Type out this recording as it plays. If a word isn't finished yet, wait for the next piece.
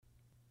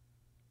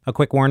A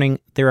quick warning,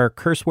 there are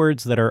curse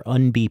words that are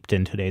unbeeped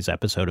in today's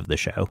episode of the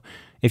show.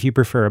 If you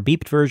prefer a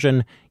beeped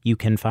version, you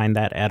can find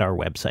that at our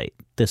website,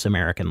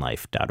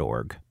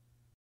 thisamericanlife.org.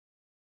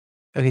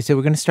 Okay, so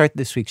we're going to start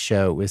this week's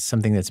show with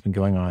something that's been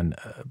going on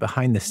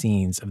behind the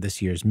scenes of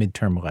this year's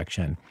midterm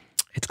election.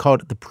 It's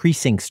called the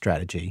precinct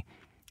strategy.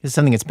 This is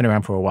something that's been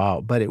around for a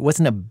while, but it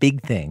wasn't a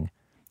big thing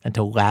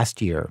until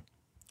last year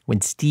when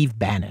Steve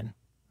Bannon,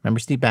 remember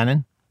Steve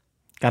Bannon,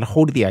 got a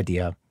hold of the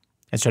idea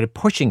and started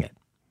pushing it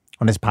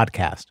on his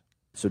podcast.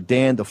 So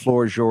Dan, the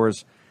floor is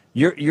yours.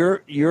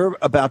 You're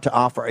about to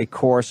offer a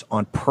course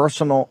on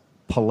personal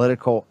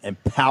political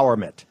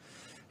empowerment.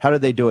 How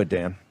did they do it,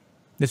 Dan?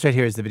 This right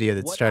here is the video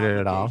that started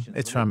it all.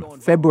 It's from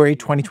February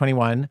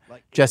 2021.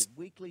 Just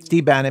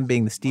Steve Bannon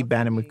being the Steve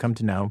Bannon we've come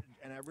to know.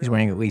 He's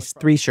wearing at least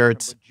 3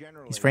 shirts.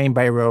 He's framed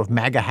by a row of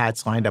MAGA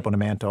hats lined up on a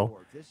mantle.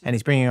 And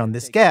he's bringing on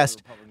this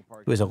guest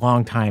who is a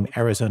longtime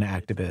Arizona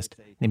activist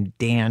named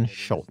Dan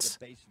Schultz.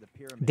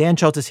 Dan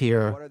Schultz is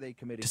here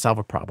to solve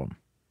a problem.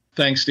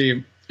 Thanks,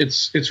 Steve.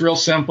 It's real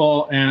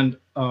simple, and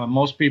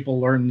most people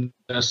learn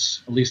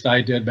this, at least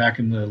I did back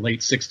in the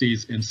late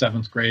 60s in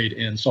 7th grade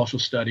in social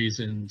studies.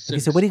 Okay,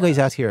 so what he lays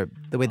out here,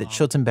 the way that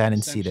Schultz and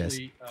Bannon see this,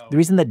 the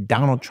reason that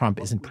Donald Trump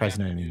isn't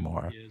president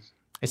anymore,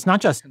 it's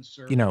not just,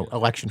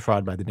 election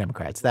fraud by the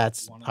Democrats.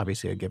 That's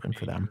obviously a given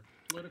for them.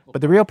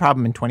 But the real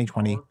problem in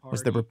 2020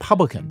 was the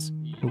Republicans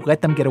who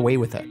let them get away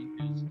with it,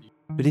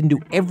 who didn't do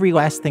every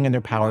last thing in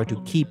their power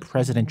to keep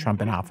President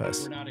Trump in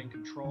office.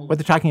 What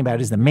they're talking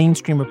about is the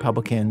mainstream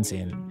Republicans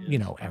in,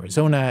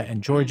 Arizona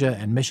and Georgia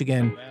and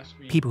Michigan,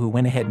 people who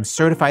went ahead and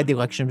certified the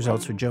election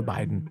results for Joe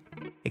Biden,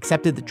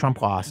 accepted that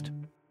Trump lost,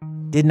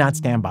 did not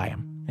stand by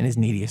him in his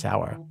neediest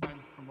hour.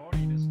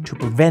 To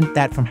prevent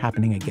that from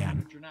happening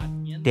again,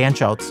 Dan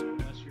Schultz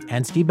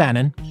and Steve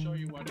Bannon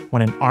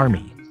want an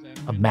army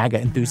of MAGA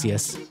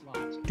enthusiasts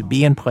to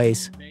be in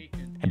place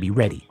and be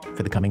ready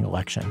for the coming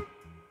election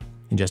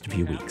in just a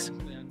few weeks.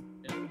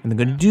 And they're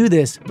going to do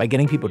this by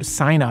getting people to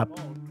sign up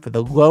for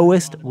the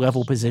lowest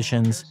level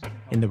positions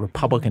in the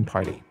Republican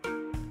Party.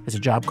 It's a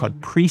job called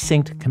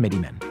precinct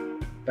committeeman.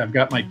 I've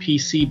got my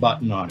PC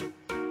button on.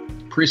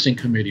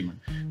 Precinct committeeman.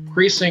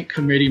 Precinct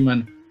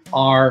committeemen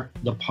are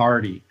the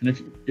party.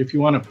 And if you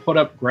want to put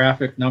up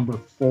graphic number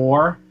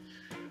 4,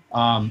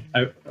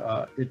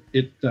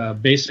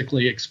 it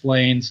basically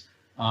explains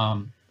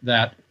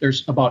that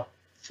there's about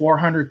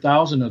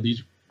 400,000 of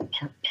these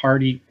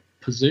party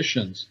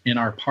positions in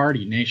our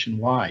party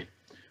nationwide,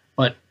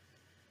 but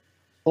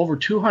over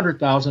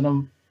 200,000 of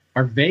them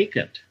are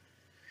vacant.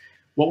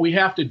 What we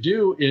have to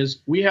do is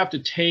we have to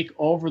take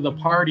over the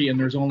party, and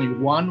there's only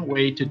one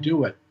way to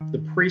do it. The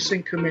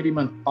precinct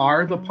committeemen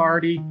are the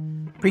party.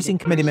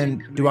 Precinct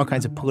committeemen do all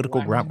kinds of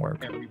political grunt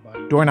work.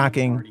 Door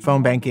knocking,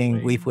 phone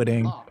banking,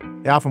 leafleting.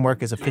 They often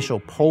work as official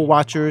poll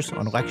watchers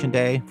on election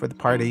day for the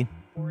party.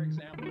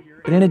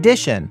 But in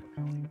addition,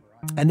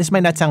 and this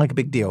might not sound like a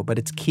big deal, but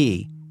it's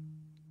key,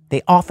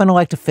 they often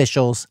elect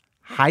officials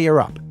higher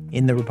up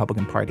in the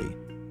Republican Party,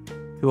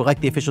 who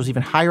elect the officials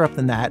even higher up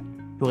than that,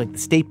 who elect the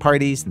state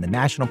parties and the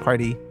national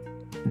party,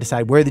 and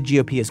decide where the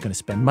GOP is going to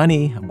spend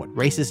money and what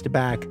races to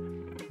back.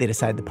 They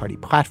decide the party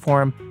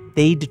platform.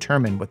 They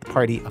determine what the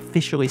party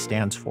officially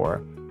stands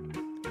for.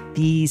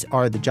 These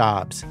are the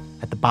jobs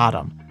at the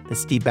bottom that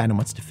Steve Bannon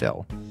wants to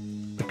fill.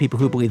 The people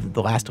who believe that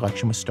the last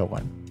election was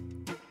stolen.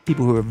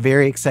 People who are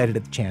very excited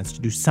at the chance to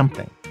do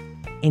something,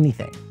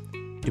 anything,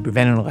 to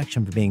prevent an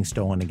election from being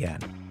stolen again.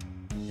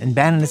 And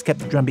Bannon has kept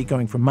the drumbeat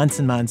going for months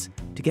and months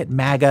to get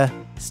MAGA,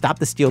 Stop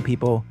the Steal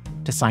people,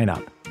 to sign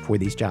up for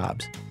these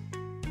jobs.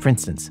 For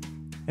instance,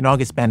 in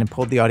August, Bannon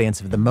pulled the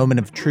audience of the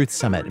Moment of Truth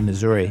Summit in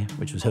Missouri,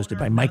 which was hosted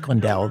by Mike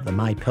Lindell, the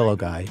My Pillow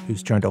guy,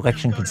 who's turned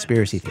election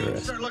conspiracy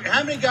theorist. Look,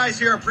 how many guys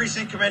here are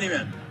precinct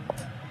committeemen?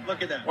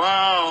 Look at that.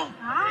 Wow.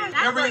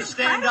 Everybody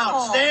stand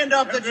up. Stand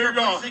up that you're a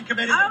precinct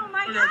committeeman. Oh,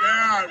 my God. Look at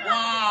that.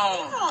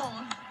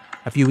 Wow.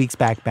 A few weeks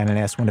back, Bannon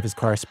asked one of his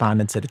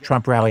correspondents at a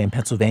Trump rally in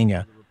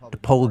Pennsylvania to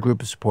poll a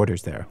group of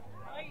supporters there.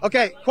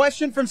 Okay,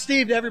 question from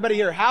Steve to everybody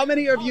here. How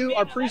many of you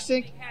are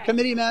precinct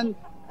committeemen,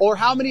 or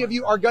how many of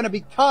you are going to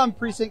become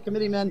precinct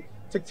committeemen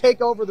to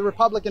take over the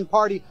Republican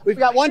Party? We've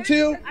got 1,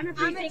 2. I'm a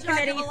precinct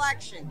committee.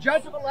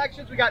 Judge of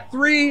elections. We got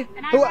 3.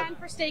 And I ran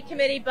for state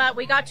committee, but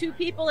we got 2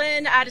 people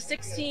in out of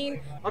 16.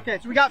 Okay,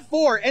 so we got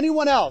 4.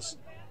 Anyone else?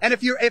 And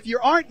if you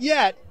aren't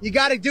yet, you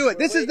got to do it.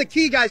 This is the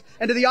key, guys.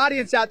 And to the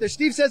audience out there,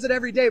 Steve says it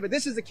every day, but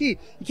this is the key.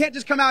 You can't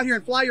just come out here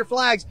and fly your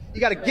flags. You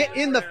got to get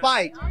in the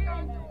fight.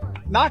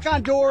 Knock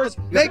on doors,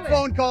 make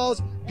phone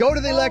calls, go to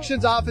the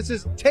elections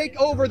offices, take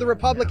over the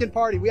Republican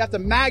Party. We have to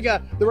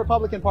MAGA the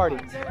Republican Party.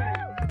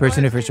 The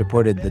person who first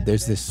reported that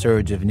there's this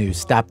surge of new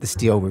Stop the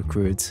Steal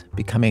recruits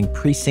becoming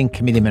precinct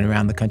committeemen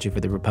around the country for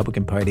the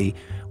Republican Party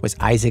was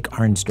Isaac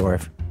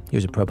Arnsdorf. He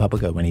was a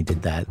ProPublica when he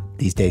did that.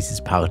 These days, he's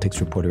a politics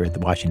reporter at the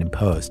Washington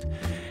Post.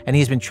 And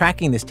he's been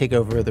tracking this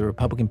takeover of the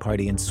Republican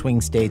Party in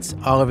swing states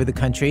all over the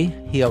country.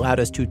 He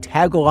allowed us to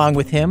tag along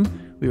with him.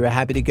 We were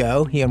happy to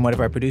go. He and one of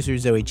our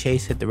producers, Zoe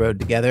Chase, hit the road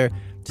together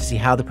to see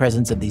how the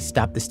presence of these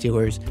Stop the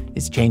Stealers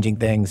is changing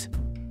things.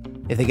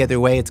 If they get their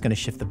way, it's going to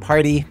shift the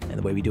party and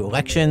the way we do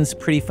elections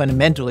pretty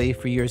fundamentally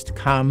for years to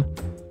come.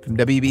 From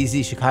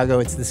WBZ Chicago,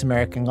 it's This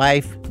American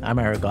Life. I'm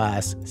Ira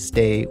Glass.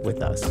 Stay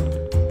with us.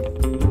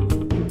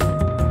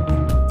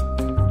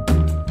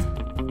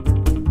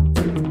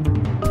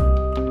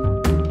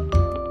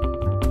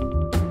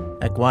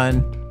 Act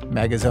 1,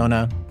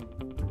 Magazona.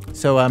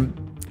 So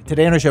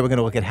today on our show, we're going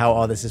to look at how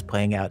all this is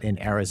playing out in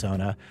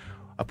Arizona,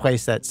 a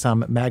place that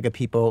some MAGA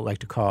people like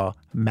to call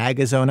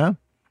Magazona.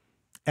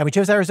 And we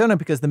chose Arizona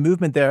because the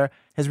movement there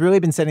has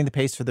really been setting the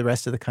pace for the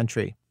rest of the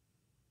country.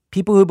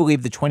 People who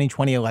believe the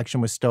 2020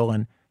 election was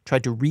stolen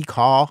tried to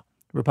recall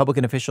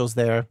Republican officials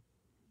there.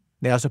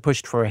 They also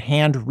pushed for a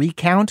hand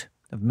recount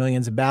of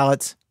millions of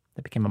ballots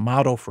that became a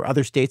model for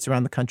other states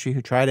around the country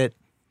who tried it,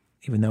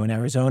 even though in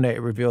Arizona it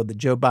revealed that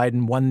Joe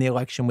Biden won the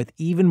election with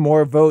even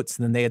more votes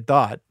than they had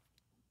thought.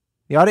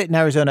 The audit in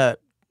Arizona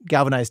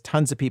galvanized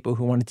tons of people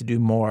who wanted to do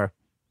more,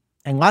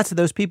 and lots of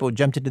those people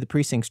jumped into the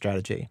precinct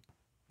strategy.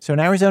 So in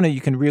Arizona,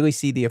 you can really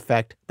see the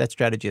effect that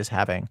strategy is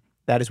having.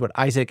 That is what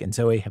Isaac and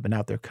Zoe have been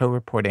out there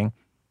co-reporting.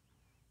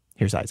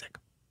 Here's Isaac.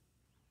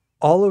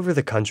 All over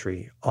the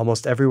country,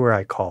 almost everywhere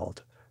I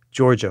called,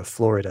 Georgia,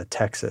 Florida,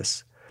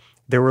 Texas,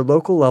 there were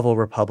local-level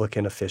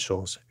Republican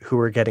officials who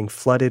were getting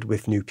flooded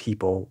with new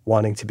people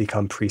wanting to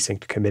become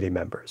precinct committee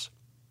members.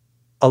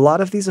 A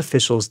lot of these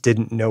officials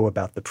didn't know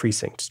about the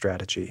precinct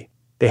strategy.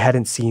 They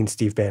hadn't seen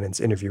Steve Bannon's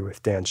interview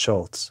with Dan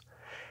Schultz,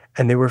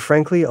 and they were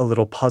frankly a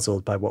little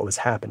puzzled by what was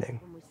happening.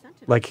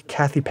 Like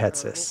Kathy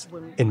Petsis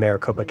in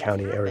Maricopa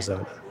County,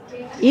 Arizona.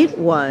 It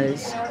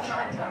was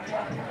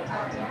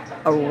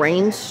a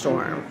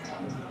rainstorm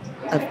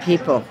of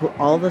people who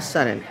all of a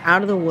sudden,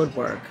 out of the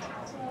woodwork,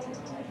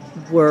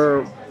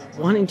 were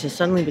wanting to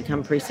suddenly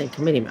become precinct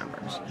committee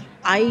members.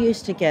 I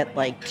used to get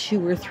like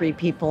 2 or 3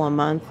 people a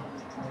month,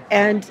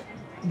 and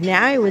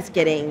now I was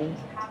getting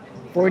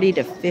 40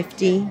 to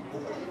 50.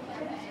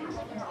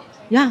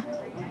 Yeah.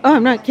 Oh,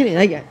 I'm not kidding.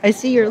 I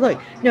see your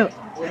look. No,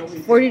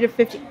 40 to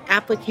 50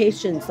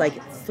 applications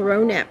like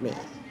thrown at me.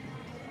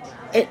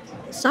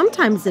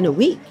 Sometimes in a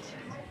week.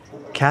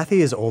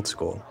 Kathy is old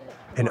school,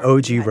 an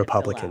OG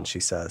Republican, she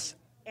says.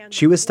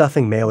 She was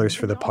stuffing mailers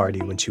for the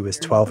party when she was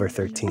 12 or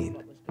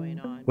 13.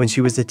 When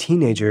she was a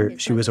teenager,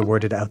 she was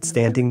awarded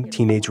Outstanding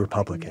Teenage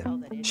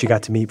Republican. She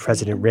got to meet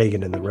President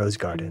Reagan in the Rose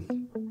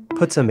Garden,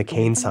 puts a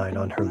McCain sign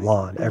on her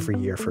lawn every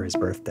year for his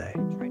birthday.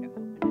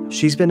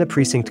 She's been a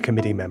precinct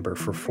committee member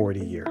for 40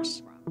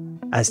 years.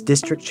 As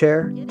district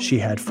chair, she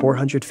had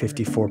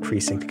 454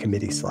 precinct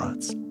committee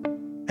slots.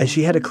 And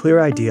she had a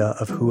clear idea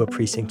of who a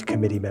precinct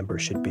committee member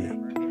should be.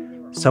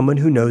 Someone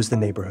who knows the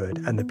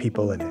neighborhood and the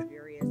people in it.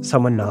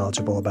 Someone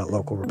knowledgeable about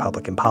local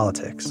Republican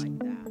politics.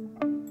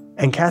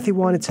 And Kathy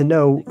wanted to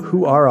know,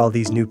 who are all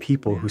these new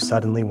people who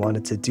suddenly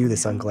wanted to do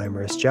this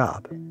unglamorous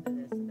job?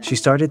 She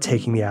started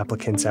taking the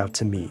applicants out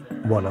to meet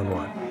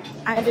one-on-one.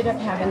 I ended up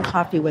having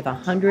coffee with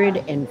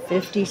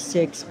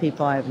 156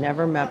 people I've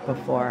never met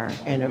before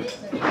in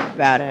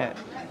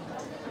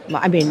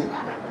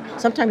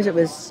sometimes it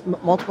was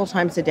multiple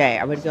times a day.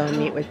 I would go and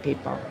meet with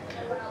people.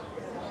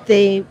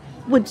 They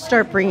would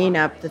start bringing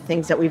up the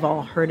things that we've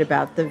all heard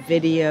about, the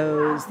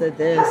videos, the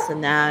this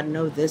and that.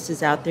 No, this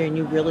is out there and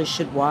you really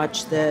should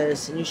watch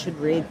this and you should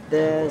read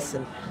this.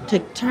 And to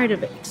try to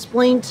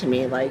explain to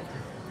me like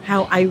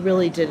how I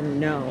really didn't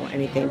know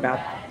anything about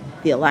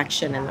the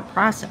election and the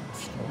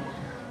process.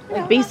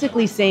 Like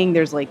basically saying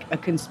there's like a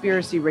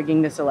conspiracy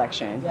rigging this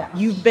election. Yeah.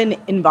 You've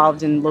been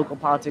involved in local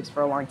politics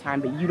for a long time,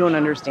 but you don't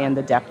understand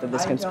the depth of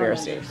this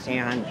conspiracy.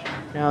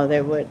 No,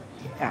 they would.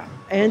 Yeah.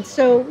 And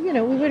so, we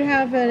would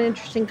have an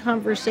interesting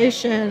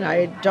conversation.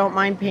 I don't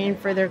mind paying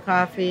for their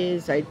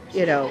coffees.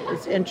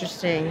 It's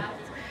interesting.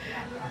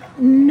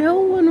 No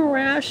one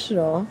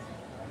rational,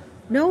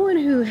 no one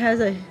who has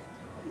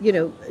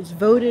is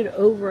voted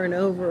over and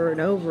over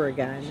and over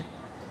again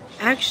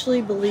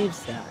actually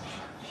believes that.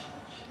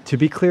 To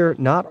be clear,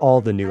 not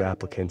all the new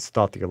applicants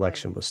thought the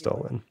election was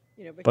stolen,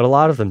 but a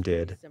lot of them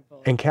did,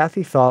 and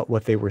Kathy thought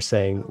what they were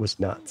saying was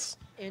nuts.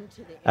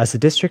 As the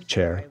district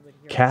chair,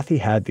 Kathy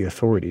had the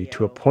authority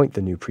to appoint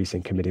the new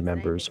precinct committee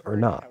members or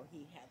not.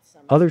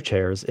 Other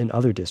chairs in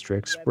other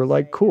districts were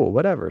like, cool,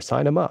 whatever,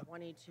 sign them up.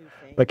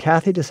 But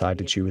Kathy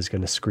decided she was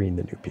going to screen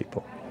the new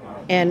people.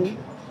 And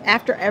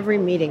after every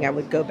meeting, I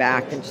would go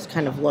back and just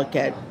kind of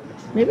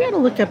maybe I ought to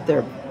look up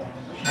their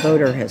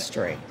voter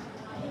history.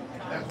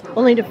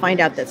 Only to find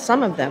out that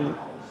some of them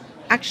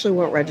actually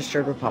weren't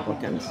registered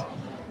Republicans.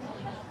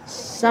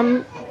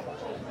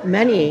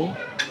 Many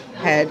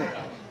had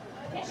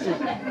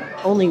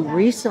only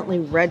recently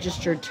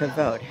registered to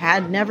vote,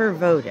 had never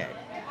voted.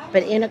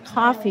 But in a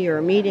coffee or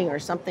a meeting or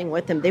something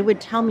with them, they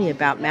would tell me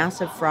about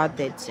massive fraud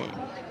they'd seen.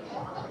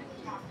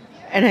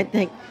 And I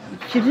think,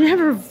 you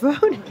never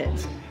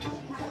voted.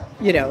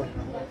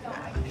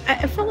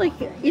 I felt like,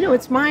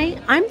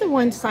 I'm the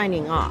one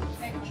signing off,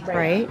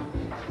 right?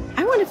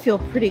 I want to feel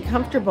pretty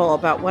comfortable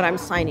about what I'm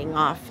signing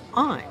off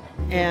on.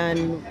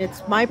 And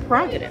it's my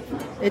prerogative.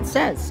 It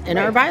says in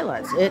our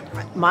bylaws,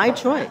 my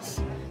choice.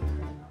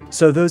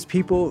 So those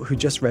people who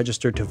just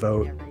registered to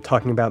vote,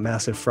 talking about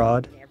massive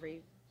fraud,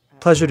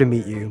 Pleasure to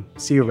meet you.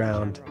 See you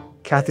around.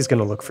 Kathy's going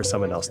to look for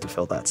someone else to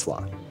fill that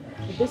slot.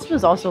 This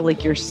was also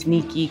like your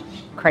sneaky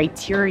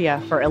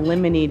criteria for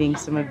eliminating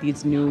some of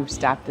these new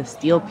Stop the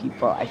Steal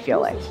people, I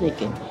feel like.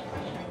 Sneaky.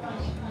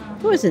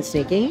 It wasn't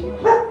sneaky.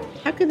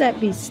 How could that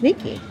be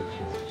sneaky?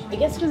 I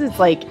guess because it's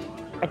like,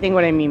 I think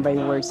what I mean by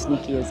the word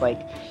sneaky is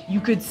like,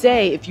 you could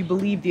say if you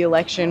believe the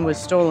election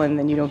was stolen,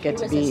 then you don't get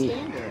to be...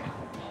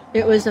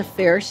 It was a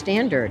fair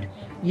standard.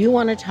 You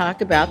want to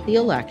talk about the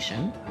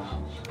election.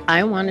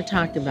 I want to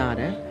talk about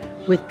it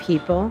with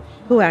people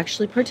who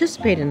actually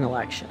participate in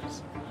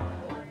elections.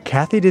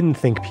 Kathy didn't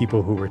think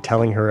people who were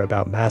telling her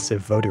about massive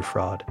voter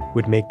fraud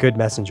would make good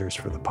messengers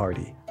for the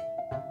party.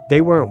 They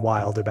weren't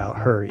wild about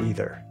her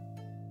either.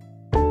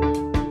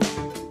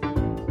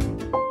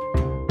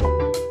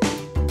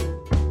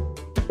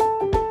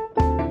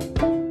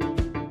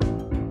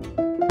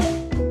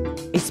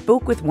 I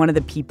spoke with one of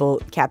the people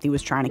Kathy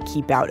was trying to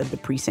keep out of the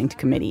precinct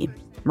committee,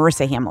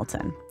 Marissa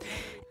Hamilton.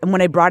 And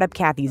when I brought up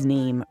Kathy's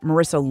name,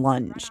 Marissa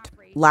lunged,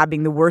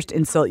 lobbing the worst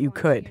insult you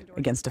could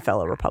against a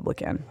fellow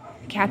Republican.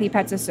 Kathy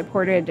Petzis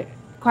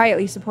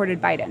quietly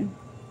supported Biden.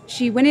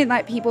 She wouldn't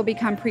let people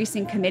become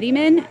precinct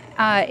committeemen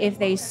if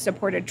they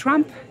supported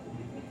Trump.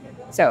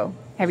 So,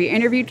 have you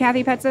interviewed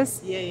Kathy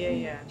Petzis?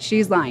 Yeah.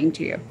 She's lying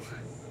to you.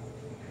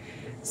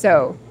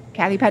 So,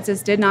 Kathy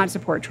Petzis did not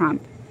support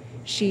Trump.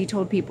 She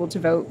told people to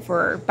vote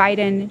for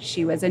Biden.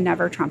 She was a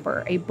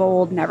never-Trumper, a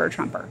bold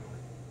never-Trumper.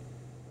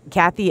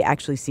 Kathy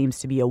actually seems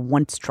to be a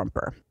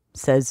once-Trumper.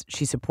 Says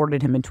she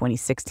supported him in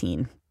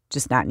 2016,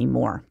 just not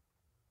anymore.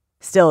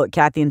 Still,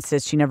 Kathy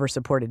insists she never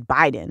supported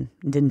Biden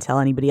and didn't tell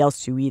anybody else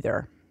to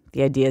either.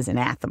 The idea is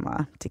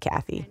anathema to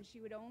Kathy.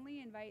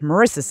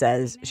 Marissa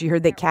says she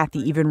heard that Kathy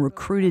even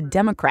recruited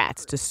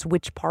Democrats to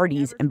switch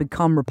parties and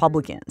become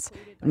Republicans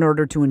in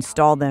order to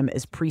install them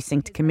as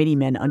precinct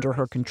committeemen under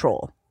her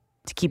control,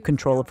 to keep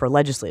control of her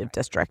legislative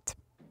district.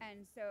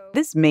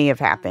 This may have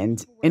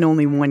happened in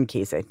only one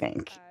case, I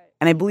think.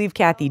 And I believe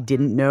Kathy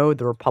didn't know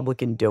the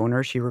Republican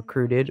donor she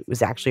recruited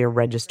was actually a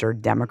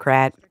registered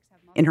Democrat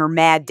in her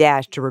mad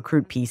dash to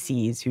recruit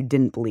PCs who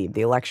didn't believe the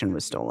election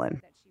was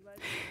stolen.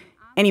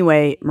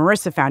 Anyway,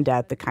 Marissa found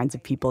out the kinds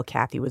of people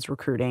Kathy was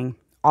recruiting,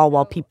 all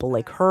while people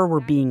like her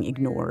were being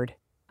ignored,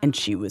 and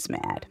she was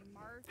mad.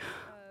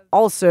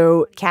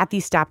 Also, Kathy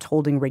stopped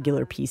holding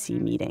regular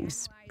PC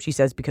meetings. She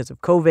says because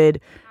of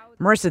COVID,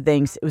 Marissa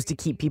thinks it was to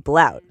keep people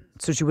out,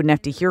 so she wouldn't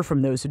have to hear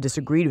from those who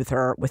disagreed with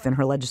her within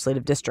her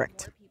legislative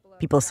district.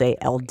 People say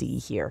LD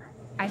here.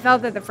 I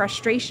felt that the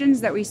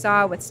frustrations that we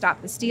saw with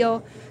Stop the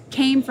Steal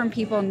came from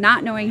people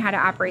not knowing how to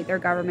operate their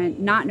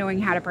government, not knowing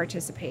how to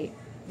participate.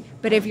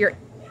 But if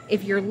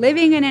you're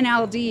living in an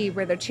LD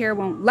where the chair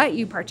won't let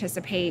you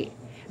participate,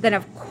 then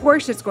of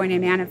course it's going to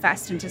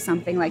manifest into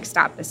something like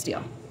Stop the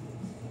Steal.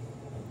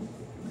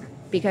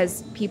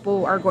 Because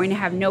people are going to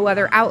have no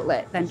other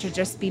outlet than to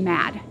just be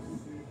mad.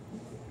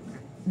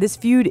 This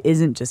feud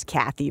isn't just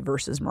Kathy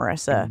versus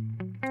Marissa.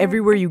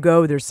 Everywhere you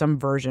go, there's some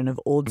version of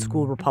old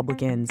school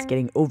Republicans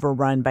getting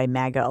overrun by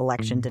MAGA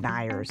election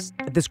deniers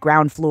at this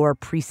ground floor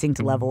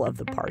precinct level of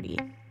the party.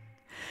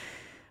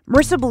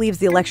 Marissa believes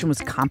the election was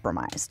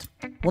compromised.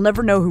 We'll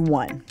never know who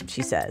won,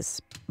 she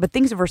says, but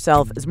thinks of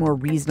herself as more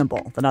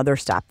reasonable than other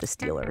Stop the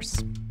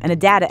Stealers, and a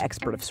data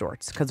expert of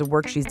sorts because of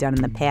work she's done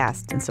in the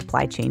past in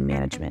supply chain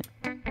management.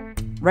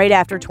 Right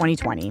after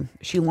 2020,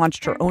 she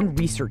launched her own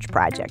research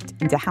project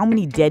into how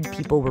many dead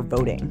people were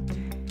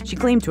voting. She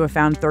claimed to have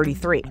found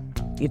 33.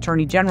 The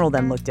Attorney General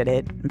then looked at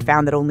it and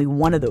found that only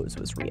one of those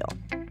was real.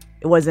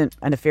 It wasn't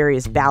a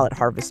nefarious ballot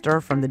harvester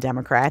from the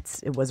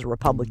Democrats. It was a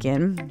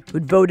Republican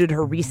who'd voted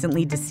her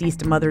recently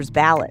deceased mother's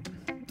ballot,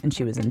 and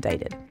she was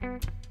indicted.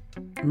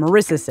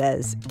 Marissa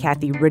says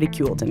Kathy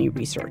ridiculed any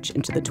research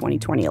into the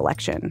 2020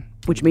 election,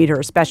 which made her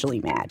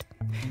especially mad.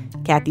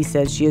 Kathy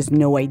says she has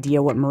no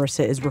idea what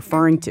Marissa is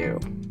referring to,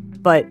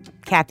 but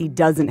Kathy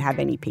doesn't have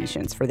any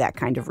patience for that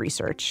kind of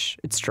research.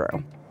 It's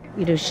true.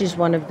 You know, she's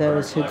one of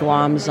those who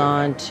gloms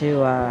on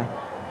to,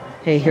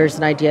 hey, here's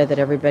an idea that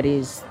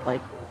everybody's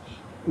like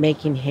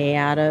making hay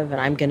out of,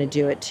 and I'm going to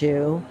do it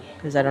too,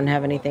 because I don't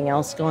have anything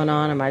else going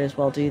on. I might as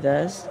well do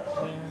this.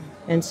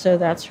 And so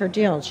that's her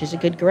deal. She's a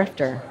good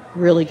grifter,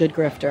 really good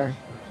grifter.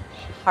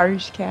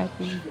 Harsh,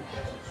 Kathy.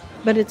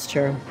 But it's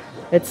true.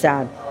 It's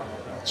sad.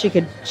 She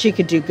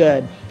could do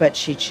good, but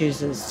she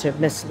chooses to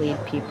mislead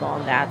people,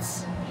 and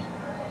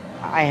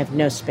I have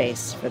no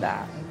space for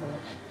that.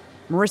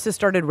 Marissa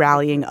started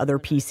rallying other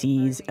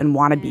PCs and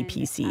wannabe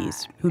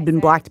PCs who'd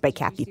been blocked by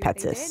Kathy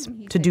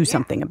Petzis to do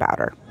something about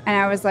her. And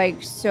I was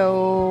like,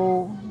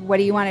 so what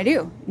do you want to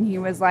do? And he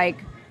was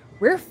like,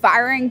 we're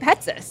firing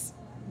Petzis.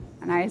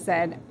 And I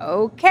said,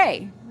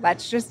 okay,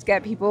 let's just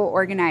get people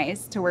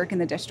organized to work in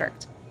the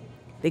district.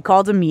 They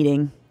called a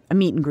meeting, a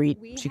meet and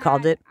greet, she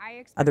called it.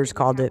 Others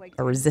called it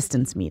a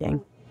resistance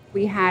meeting.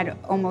 We had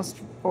almost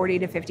 40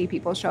 to 50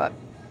 people show up.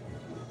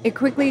 It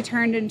quickly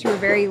turned into a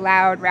very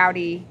loud,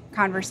 rowdy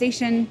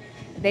conversation.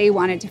 They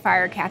wanted to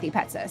fire Kathy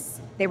Petzis.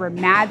 They were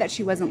mad that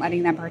she wasn't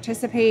letting them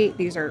participate.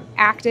 These are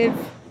active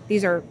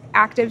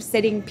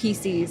sitting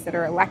PCs that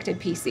are elected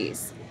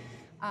PCs.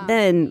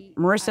 Then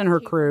Marissa and her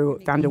crew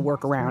found a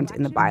workaround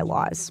in the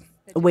bylaws,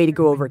 a way to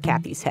go over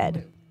Kathy's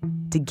head,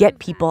 to get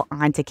people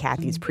onto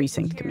Kathy's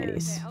precinct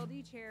committees.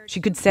 She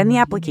could send the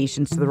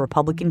applications to the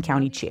Republican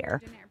county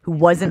chair, who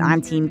wasn't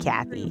on Team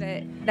Kathy.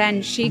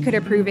 Then she could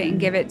approve it and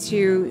give it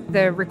to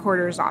the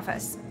recorder's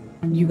office.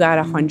 You got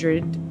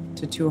 100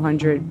 to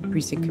 200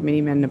 precinct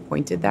committeemen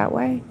appointed that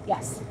way?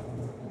 Yes.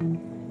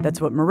 That's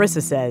what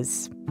Marissa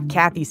says.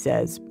 Kathy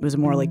says it was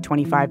more like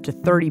 25 to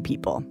 30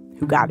 people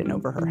who got in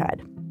over her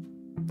head.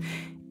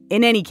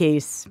 In any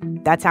case,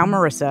 that's how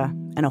Marissa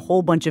and a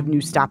whole bunch of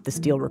new Stop the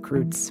Steal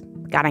recruits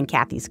got on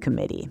Kathy's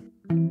committee.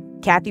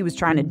 Kathy was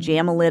trying to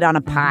jam a lid on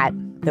a pot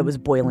that was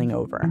boiling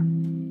over.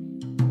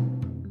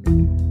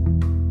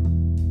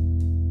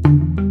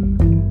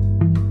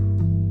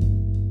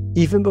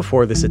 Even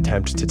before this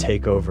attempt to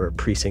take over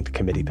precinct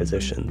committee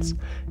positions,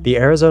 the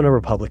Arizona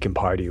Republican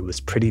Party was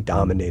pretty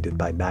dominated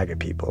by MAGA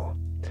people.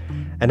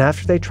 And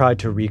after they tried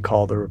to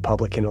recall the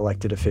Republican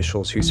elected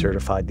officials who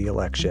certified the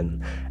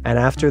election, and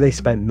after they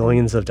spent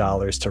millions of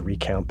dollars to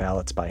recount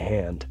ballots by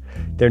hand,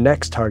 their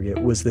next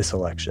target was this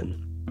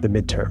election, the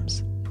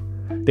midterms.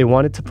 They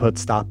wanted to put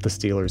Stop the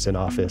Stealers in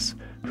office,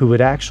 who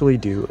would actually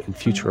do in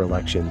future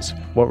elections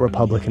what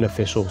Republican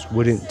officials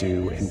wouldn't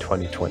do in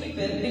 2020.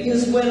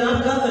 Because when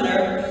I'm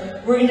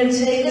governor, we're going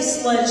to take a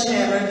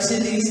sledgehammer to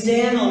these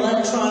damn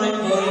electronic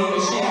voting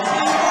machines.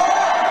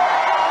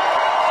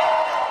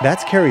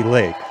 That's Kari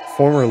Lake,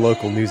 former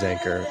local news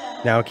anchor,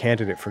 now a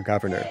candidate for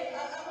governor.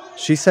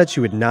 She said she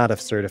would not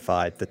have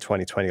certified the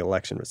 2020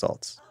 election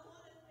results.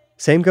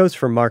 Same goes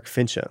for Mark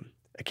Finchem,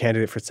 a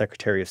candidate for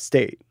Secretary of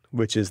State,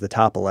 which is the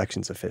top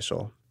elections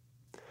official.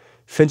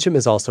 Finchem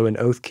is also an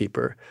oath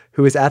keeper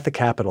who was at the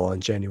Capitol on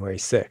January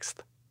 6th,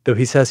 though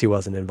he says he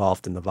wasn't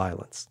involved in the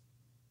violence.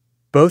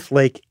 Both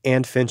Lake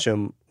and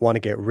Finchem want to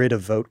get rid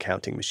of vote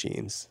counting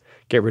machines,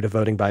 get rid of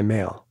voting by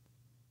mail.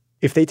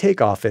 If they take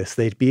office,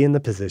 they'd be in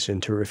the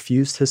position to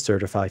refuse to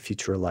certify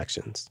future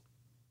elections.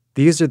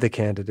 These are the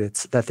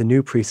candidates that the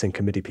new precinct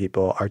committee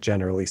people are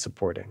generally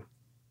supporting.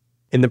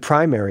 In the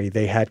primary,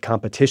 they had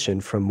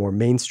competition from more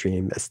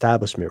mainstream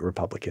establishment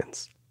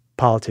Republicans,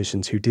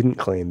 politicians who didn't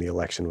claim the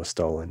election was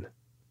stolen,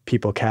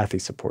 people Kathy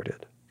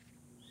supported.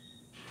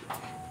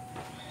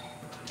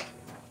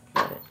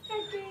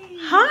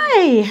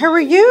 Hi, how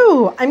are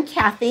you? I'm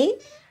Kathy.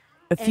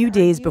 A few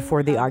days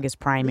before the August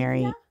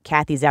primary,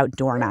 Kathy's out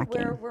door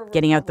knocking,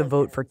 getting out the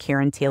vote for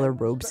Karen Taylor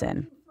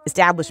Robeson,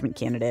 establishment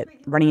candidate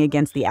running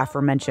against the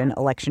aforementioned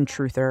election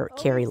truther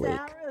Kari Lake.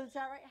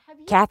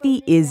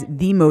 Kathy is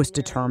the most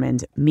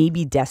determined,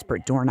 maybe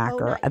desperate door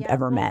knocker I've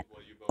ever met.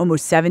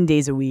 Almost 7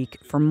 days a week,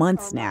 for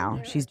months now,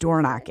 she's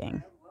door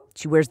knocking.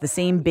 She wears the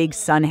same big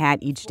sun hat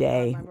each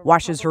day,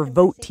 washes her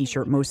vote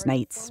t-shirt most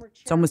nights.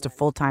 It's almost a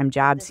full-time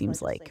job,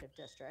 seems like.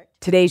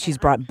 Today, she's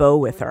brought Beau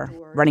with her,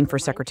 running for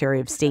Secretary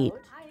of State.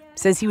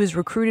 Says he was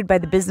recruited by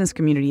the business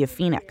community of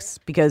Phoenix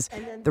because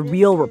the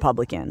real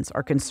Republicans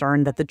are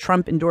concerned that the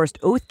Trump-endorsed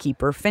oath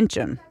keeper,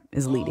 Finchem,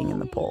 is leading in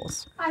the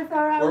polls.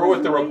 We're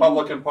with the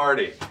Republican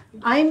Party.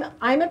 I'm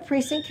a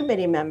precinct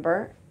committee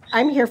member.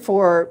 I'm here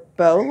for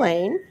Beau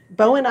Lane.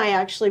 Beau and I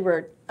actually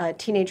were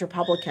teenage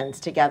Republicans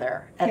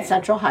together at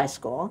Central High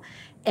School.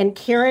 And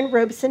Karen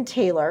Robeson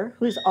Taylor,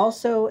 who's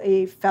also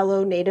a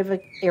fellow native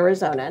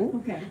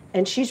Arizonan,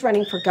 and she's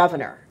running for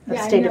governor of the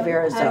state of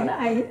Arizona.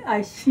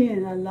 I've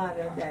seen a lot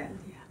of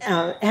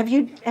that. Have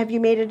you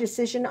made a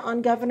decision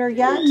on governor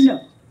yet?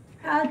 No.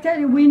 I'll tell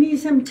you, we need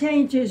some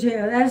changes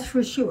here, that's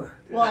for sure.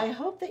 Well, I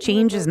hope that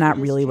change is not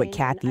really what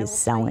Kathy is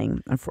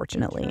selling,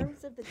 unfortunately.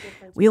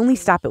 We only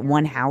stop at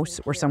one house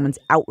where someone's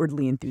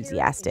outwardly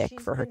enthusiastic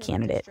for her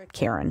candidate,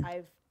 Karen.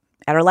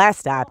 At our last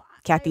stop,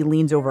 Kathy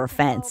leans over a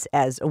fence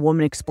as a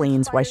woman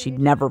explains why she'd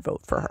never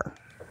vote for her.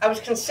 I was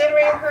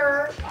considering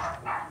her,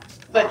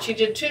 but she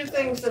did two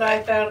things that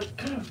I found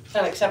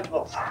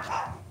unacceptable.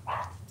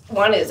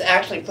 One is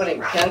actually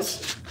putting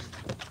Pence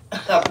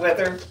up with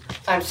her.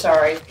 I'm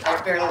sorry, I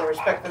have very little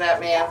respect for that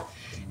man.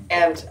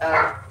 And,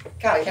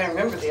 God, I can't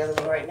remember the other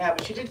one right now,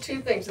 but she did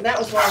two things, and that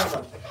was one of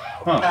them.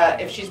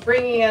 If she's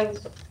bringing in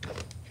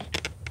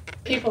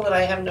people that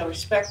I have no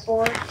respect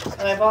for,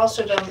 and I've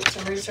also done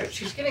some research,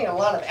 she's getting a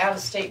lot of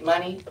out-of-state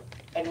money.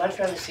 I'd much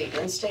rather see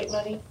in-state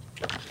money.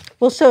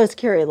 Well, so is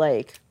Kari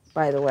Lake,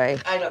 by the way.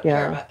 I don't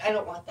care about, I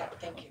don't want that,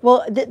 thank you.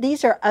 Well,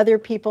 these are other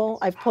people.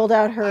 I've pulled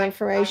out her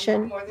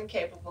information. I'm more than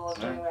capable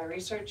of doing my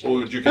research. Well,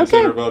 would you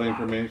consider voting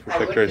for me for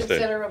Secretary of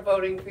State? I would consider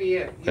voting for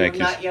you. Thank you.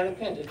 You're not yet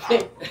offended.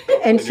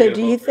 And so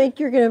do you think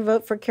you're going to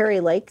vote for Kari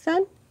Lake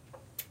then?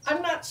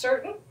 I'm not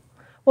certain.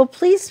 Well,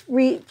 please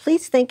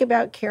think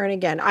about Karen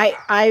again.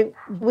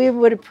 We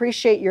would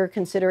appreciate your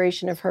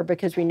consideration of her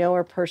because we know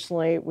her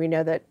personally. We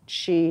know that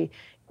she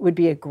would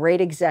be a great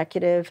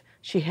executive.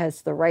 She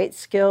has the right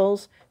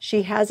skills.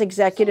 She has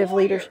executive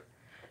leadership.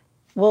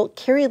 Well,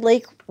 Kari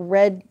Lake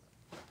read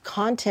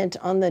content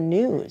on the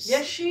news.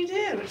 Yes, she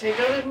did, which I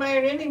don't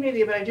admire in any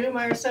media, but I do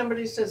admire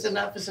somebody who says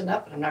enough is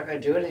enough, and I'm not going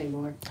to do it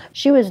anymore.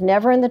 She was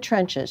never in the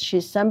trenches.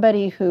 She's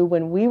somebody who,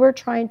 when we were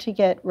trying to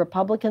get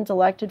Republicans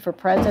elected for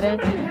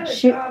president, she had a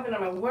job, and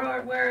I'm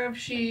aware of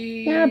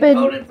she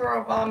voted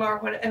for Obama or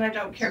what, and I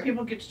don't care.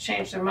 People get to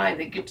change their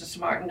mind. They get to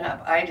smarten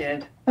up. I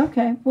did.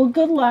 Okay, well,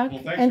 good luck.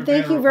 Well, and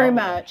thank you very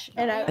much.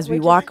 And as we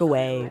walk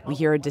away, we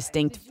hear a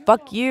distinct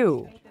 "fuck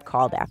you"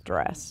 called after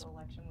us.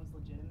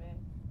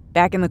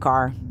 Back in the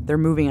car, they're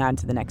moving on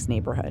to the next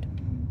neighborhood.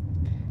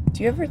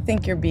 Do you ever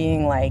think you're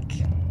being like...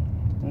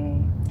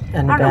 in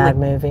a bad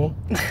movie?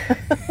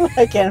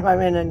 Like if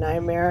I'm in a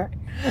nightmare?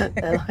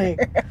 And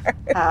like,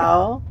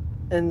 how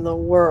in the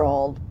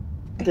world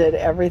did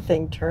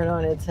everything turn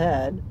on its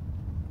head?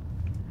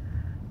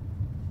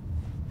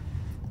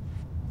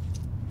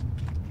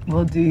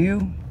 Well, do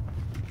you?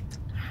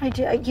 I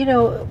do.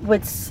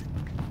 What's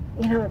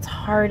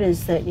hard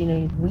is that,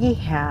 we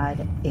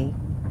had a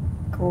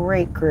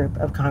great group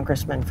of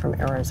congressmen from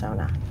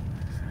Arizona.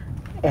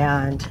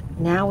 And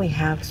now we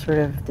have sort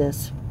of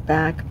this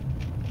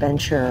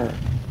backbencher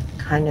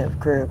kind of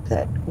group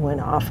that went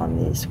off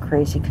on these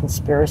crazy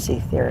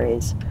conspiracy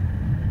theories.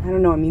 I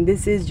don't know. I mean,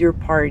 this is your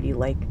party.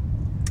 Like,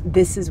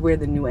 this is where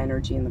the new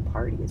energy in the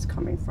party is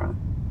coming from.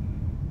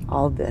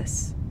 All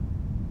this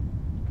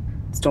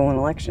stolen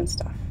election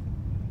stuff.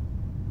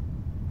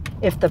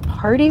 If the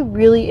party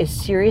really is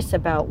serious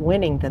about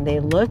winning, then they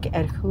look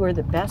at who are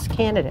the best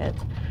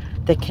candidates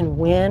that can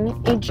win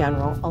a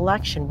general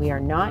election. We are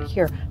not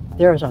here.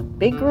 There is a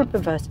big group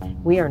of us.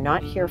 We are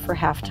not here for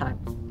halftime.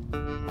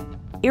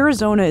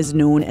 Arizona is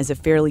known as a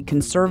fairly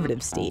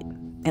conservative state,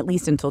 at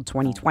least until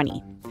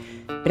 2020.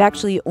 But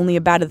actually, only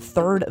about a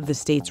third of the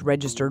state's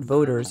registered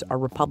voters are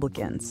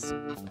Republicans.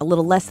 A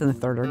little less than a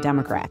third are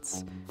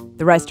Democrats.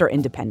 The rest are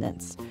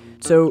independents.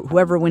 So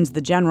whoever wins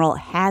the general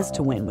has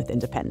to win with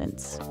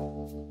independents.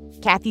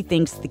 Kathy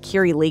thinks the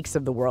Kari Lakes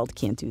of the world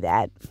can't do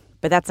that.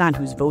 But that's not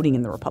who's voting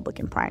in the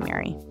Republican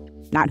primary,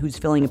 not who's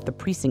filling up the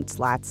precinct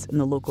slots in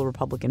the local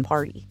Republican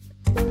Party.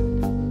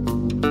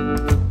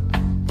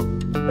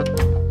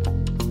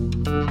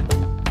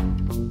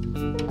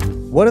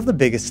 One of the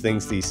biggest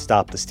things these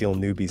Stop the Steal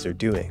newbies are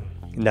doing,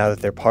 now that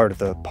they're part of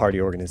the party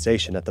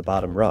organization at the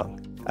bottom rung,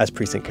 as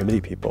precinct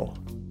committee people,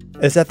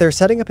 is that they're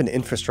setting up an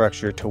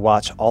infrastructure to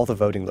watch all the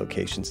voting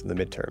locations in the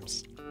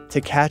midterms, to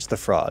catch the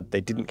fraud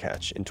they didn't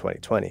catch in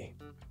 2020.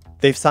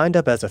 They've signed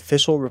up as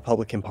official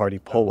Republican Party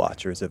poll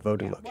watchers at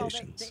voting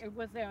locations.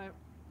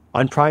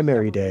 On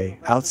primary day,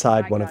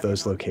 outside one of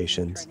those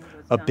locations,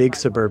 a big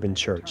suburban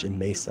church in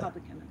Mesa,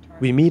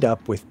 we meet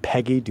up with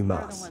Peggy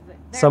Dumas,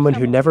 someone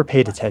who never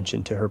paid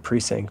attention to her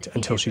precinct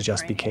until she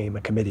just became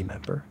a committee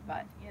member.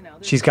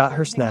 She's got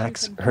her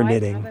snacks, her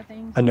knitting,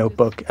 a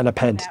notebook, and a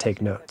pen to take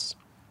notes.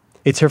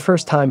 It's her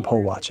first time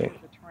poll watching.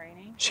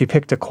 She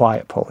picked a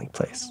quiet polling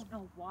place.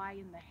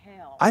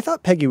 I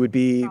thought Peggy would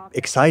be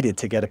excited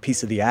to get a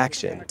piece of the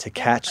action, to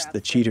catch the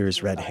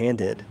cheaters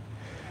red-handed.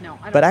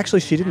 But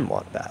actually, she didn't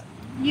want that.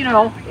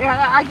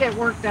 I get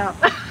worked up.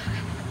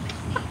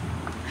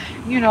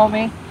 You know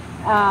me.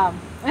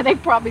 And they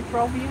probably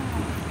throw me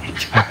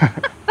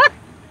out.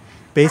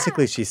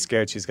 Basically, she's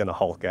scared she's going to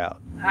Hulk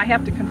out. I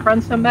have to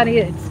confront somebody,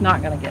 it's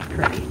not going to get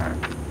pretty.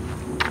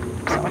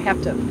 So I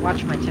have to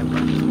watch my temper.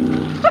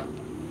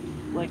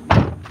 Like,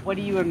 what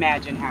do you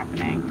imagine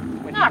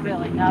happening? Not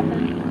really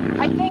nothing.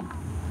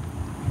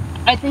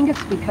 I think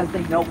it's because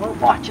they know we're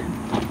watching.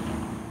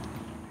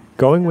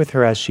 Going with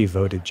her as she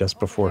voted just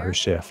before her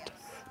shift,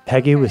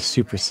 Peggy was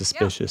super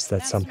suspicious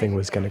that something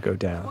was going to go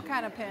down.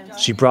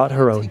 She brought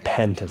her own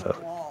pen to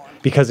vote,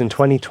 because in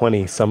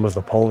 2020, some of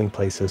the polling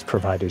places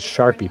provided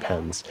Sharpie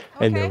pens,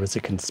 and there was a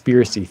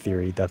conspiracy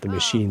theory that the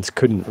machines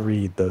couldn't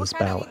read those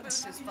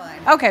ballots.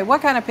 Okay,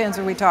 what kind of pens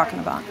are we talking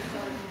about?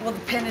 Well, the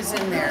pen is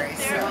in there.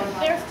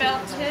 They're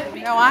felt tip.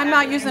 No, I'm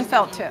not using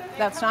felt tip.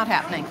 That's not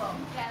happening.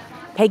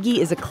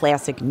 Peggy is a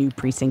classic new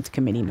precinct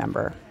committee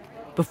member.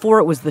 Before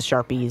it was the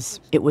Sharpies,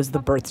 it was the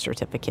birth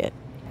certificate.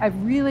 I've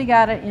really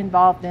got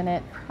involved in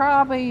it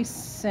probably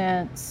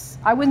since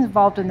I was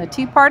involved in the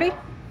Tea Party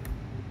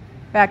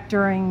back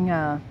during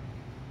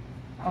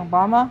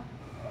Obama.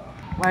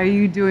 Why are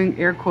you doing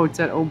air quotes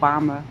at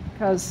Obama?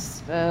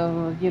 Because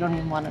you don't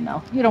even want to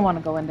know. You don't want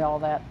to go into all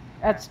that.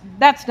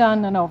 That's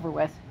done and over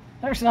with.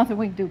 There's nothing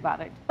we can do about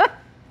it.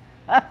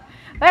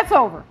 That's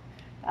over.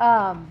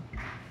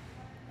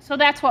 So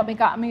that's what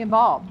got me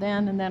involved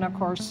then. And then, of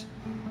course,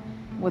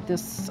 with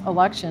this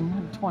election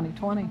in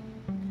 2020.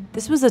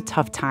 This was a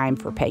tough time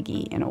for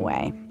Peggy, in a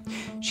way.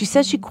 She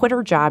says she quit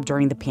her job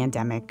during the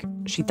pandemic.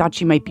 She thought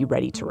she might be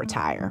ready to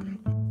retire.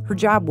 Her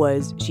job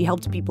was she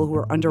helped people who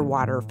were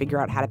underwater figure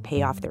out how to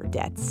pay off their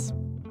debts.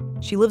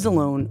 She lives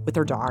alone with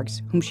her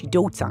dogs, whom she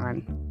dotes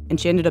on, and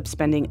she ended up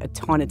spending a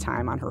ton of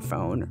time on her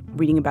phone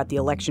reading about the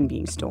election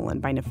being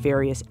stolen by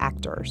nefarious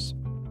actors.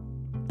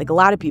 Like a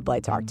lot of people I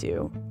talked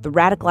to, the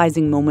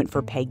radicalizing moment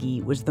for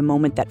Peggy was the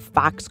moment that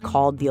Fox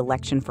called the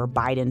election for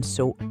Biden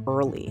so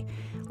early.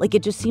 Like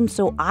it just seemed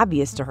so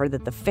obvious to her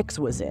that the fix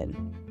was in.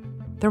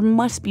 There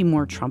must be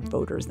more Trump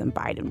voters than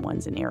Biden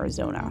ones in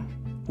Arizona.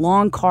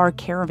 Long car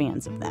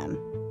caravans of them,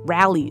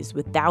 rallies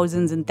with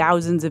thousands and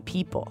thousands of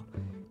people.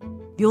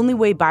 The only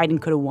way Biden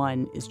could have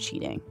won is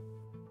cheating.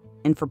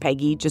 And for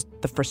Peggy, just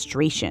the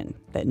frustration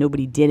that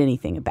nobody did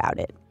anything about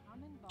it.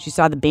 She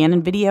saw the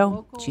Bannon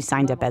video, she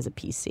signed up as a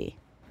PC.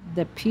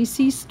 The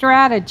PC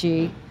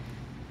strategy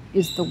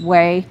is the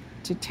way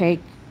to take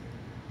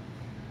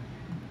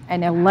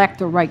and elect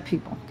the right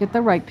people. Get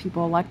the right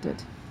people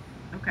elected.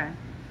 Okay.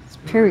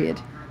 Period.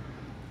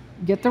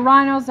 Get the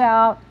rhinos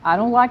out. I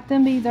don't like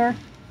them either.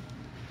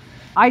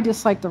 I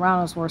dislike the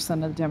rhinos worse than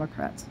the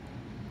Democrats.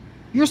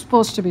 You're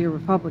supposed to be a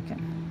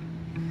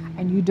Republican,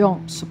 and you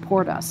don't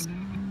support us.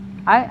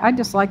 I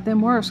dislike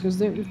them worse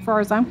because, as far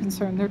as I'm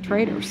concerned, they're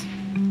traitors.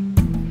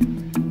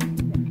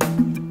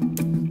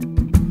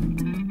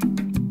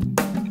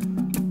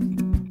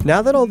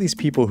 Now that all these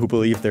people who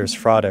believe there's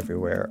fraud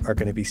everywhere are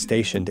going to be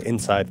stationed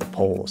inside the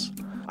polls,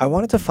 I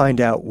wanted to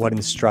find out what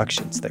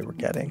instructions they were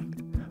getting.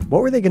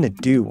 What were they going to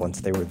do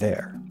once they were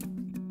there?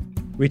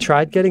 We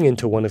tried getting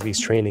into one of these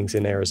trainings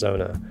in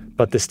Arizona,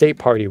 but the state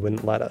party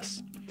wouldn't let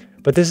us.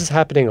 But this is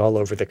happening all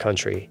over the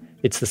country.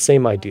 It's the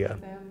same idea.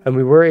 And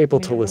we were able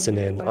to listen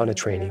in on a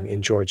training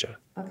in Georgia.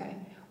 Okay.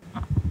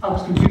 I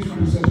was confused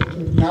when you said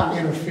to not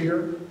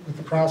interfere with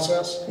the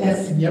process.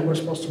 Yes. And yet we're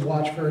supposed to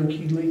watch very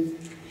keenly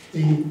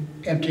the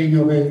emptying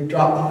of a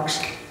drop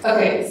box.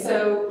 Okay,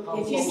 so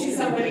if you see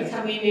somebody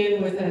coming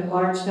in with a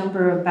large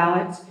number of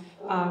ballots.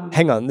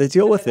 Hang on, the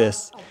deal with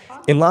this,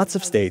 in lots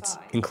of states,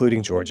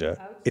 including Georgia,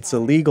 it's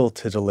illegal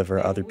to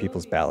deliver other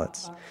people's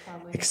ballots,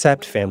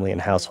 except family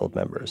and household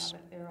members.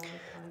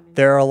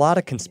 There are a lot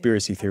of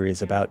conspiracy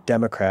theories about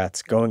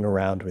Democrats going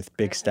around with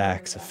big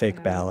stacks of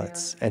fake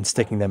ballots and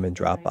sticking them in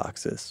drop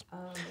boxes.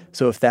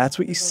 So if that's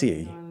what you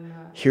see,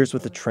 here's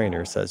what the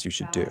trainer says you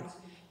should do.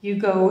 You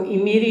go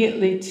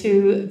immediately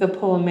to the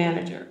poll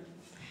manager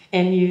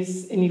and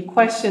you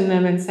question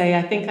them and say,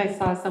 I think I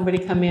saw somebody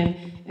come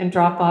in and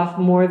drop off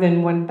more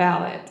than one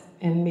ballot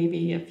and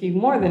maybe a few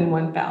more than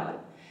one ballot,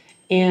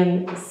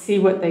 and see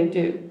what they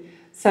do.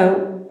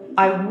 So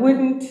I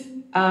wouldn't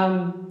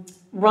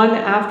run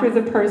after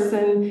the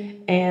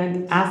person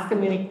and ask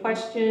them any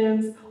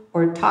questions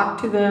or talk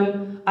to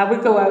them. I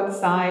would go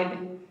outside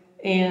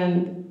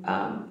and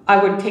I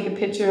would take a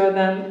picture of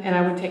them, and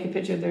I would take a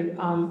picture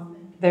of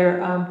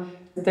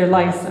their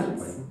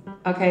license,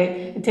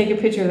 okay, and take a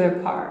picture of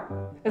their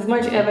car. As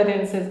much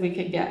evidence as we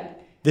could get.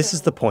 This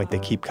is the point they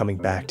keep coming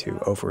back to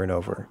over and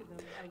over.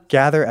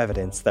 Gather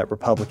evidence that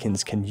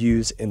Republicans can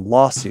use in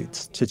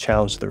lawsuits to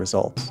challenge the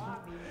results.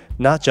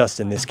 Not just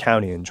in this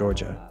county in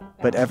Georgia,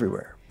 but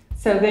everywhere.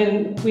 So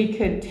then we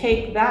could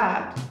take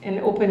that and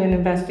open an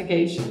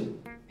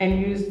investigation and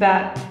use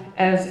that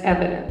as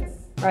evidence,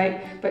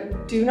 right?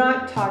 But do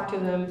not talk to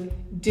them,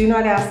 do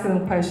not ask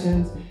them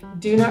questions,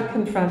 do not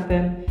confront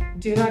them,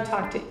 do not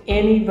talk to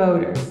any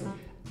voters.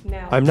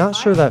 Now, I'm not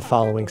sure that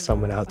following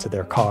someone out to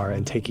their car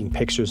and taking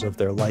pictures of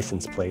their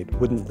license plate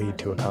wouldn't lead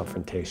to a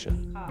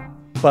confrontation.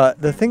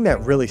 But the thing that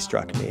really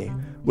struck me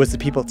was the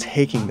people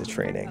taking the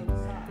training.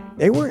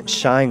 They weren't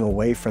shying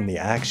away from the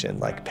action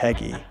like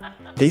Peggy.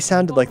 They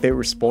sounded like they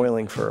were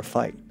spoiling for a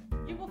fight.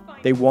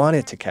 They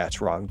wanted to catch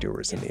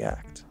wrongdoers in the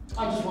act.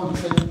 I just want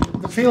to say,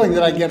 the feeling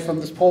that I get from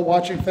this poll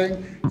watching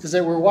thing is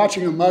that we're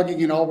watching a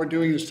mugging and all we're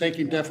doing is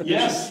taking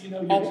definitions.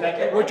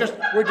 Yes,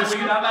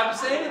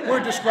 We're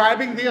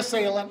describing the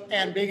assailant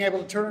and being able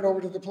to turn it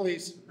over to the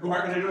police. Who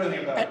aren't going to do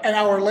anything about it. An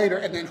hour later,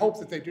 and then hope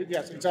that they do.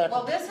 Yes, exactly.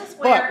 Well, this is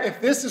where. But if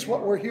this is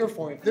what we're here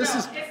for, if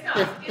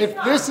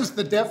this is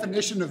the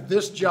definition of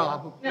this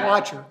job,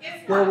 watcher,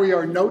 where we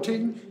are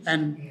noting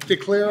and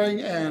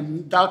declaring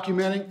and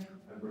documenting,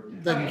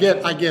 then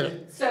I get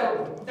it.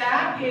 So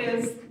that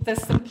is the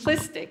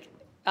simplistic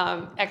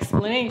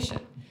explanation.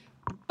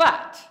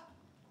 But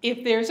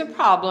if there's a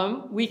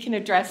problem, we can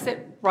address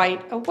it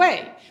right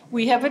away.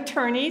 We have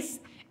attorneys,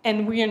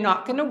 and we are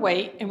not going to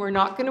wait, and we're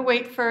not going to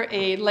wait for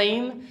a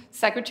lame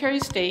Secretary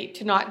of State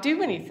to not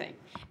do anything.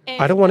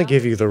 I don't want to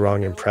give you the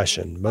wrong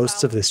impression.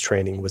 Most of this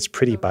training was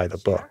pretty by the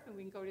book.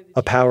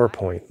 A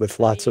PowerPoint with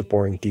lots of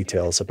boring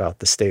details about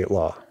the state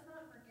law.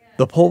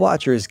 The poll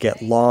watchers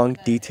get long,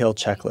 detailed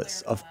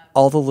checklists of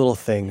all the little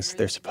things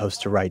they're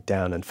supposed to write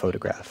down and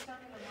photograph.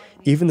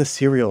 Even the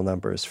serial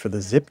numbers for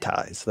the zip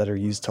ties that are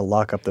used to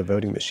lock up the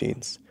voting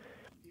machines.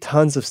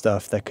 Tons of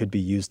stuff that could be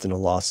used in a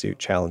lawsuit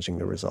challenging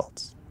the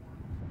results.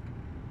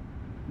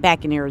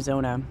 Back in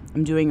Arizona,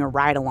 I'm doing a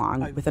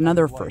ride-along with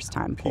another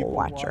first-time poll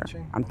watcher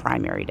on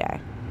primary day.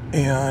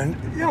 And,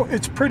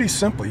 it's pretty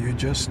simple. You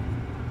just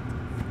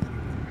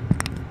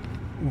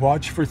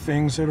watch for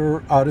things that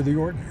are out of the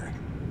ordinary.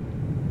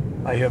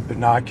 I have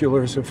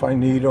binoculars if I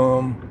need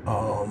them.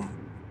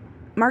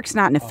 Mark's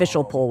not an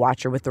official poll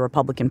watcher with the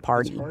Republican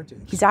Party.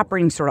 He's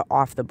operating sort of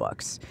off the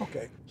books.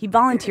 He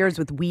volunteers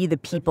with We the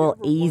People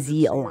AZ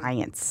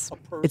Alliance.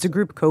 It's a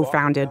group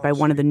co-founded by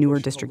one of the newer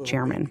district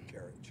chairmen.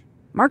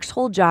 Mark's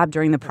whole job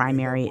during the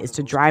primary is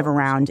to drive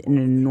around in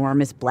an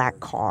enormous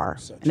black car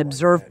and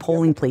observe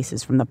polling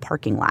places from the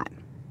parking lot,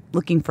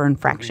 looking for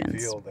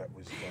infractions.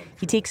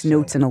 He takes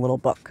notes in a little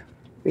book.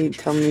 Wait,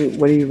 tell me,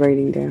 what are you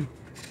writing down?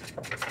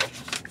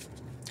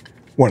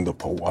 One of the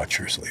poll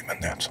watchers leaving,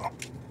 that's all.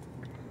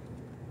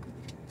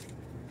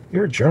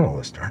 You're a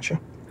journalist, aren't you?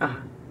 Uh-huh.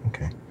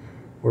 Okay.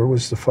 Where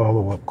was the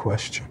follow-up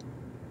question?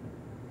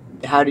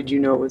 How did you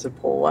know it was a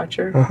poll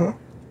watcher? Uh-huh.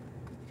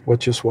 What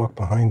just walked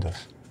behind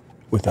us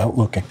without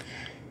looking?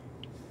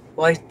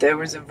 Well, there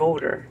was a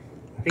voter.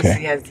 Okay.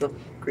 He has the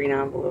green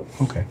envelope.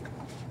 Okay.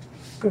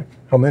 Good.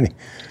 How many?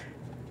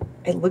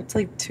 It looked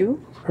like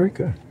 2. Very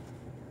good.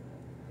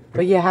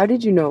 But yeah, how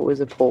did you know it was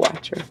a poll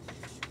watcher?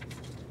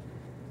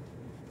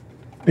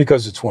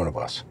 Because it's one of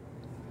us.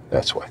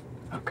 That's why.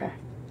 Okay.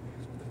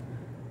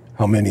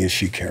 How many is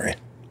she carrying?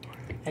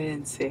 I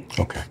didn't see.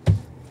 Okay.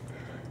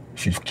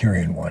 She's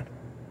carrying 1.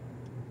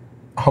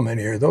 How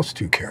many are those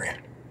 2 carrying?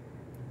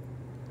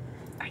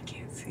 I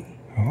can't see.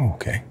 Oh,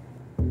 okay.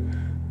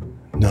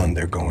 None,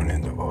 they're going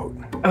in to vote.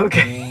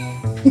 Okay.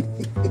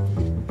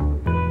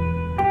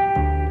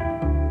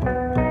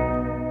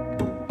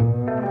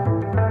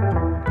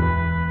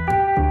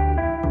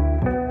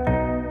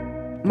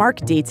 Mark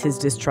dates his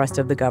distrust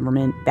of the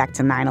government back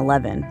to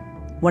 9/11.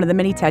 One of the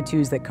many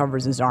tattoos that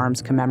covers his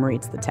arms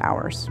commemorates the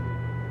towers.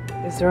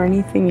 Is there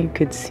anything you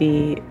could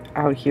see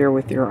out here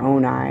with your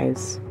own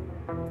eyes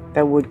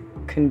that would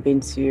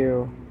convince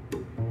you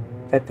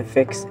that the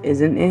fix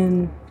isn't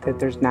in, that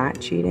there's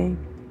not cheating?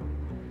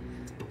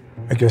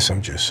 I guess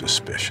I'm just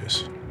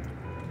suspicious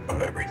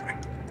of everything.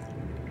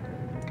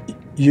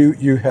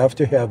 You have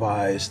to have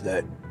eyes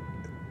that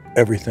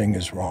everything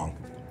is wrong.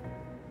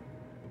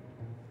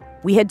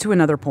 We head to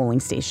another polling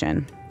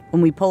station.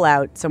 When we pull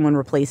out, someone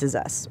replaces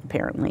us,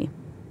 apparently.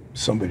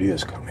 Somebody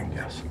is coming,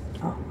 yes.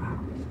 Oh, wow.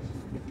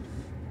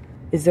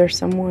 Is there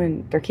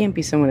someone, there can't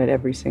be someone at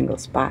every single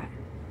spot.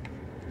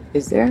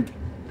 Is there?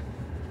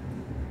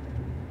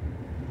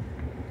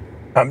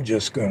 I'm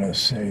just gonna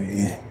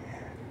say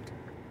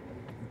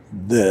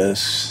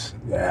this,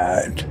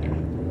 that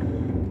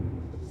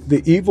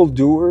the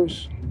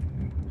evildoers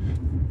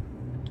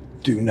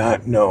do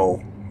not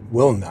know,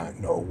 will not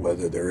know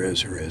whether there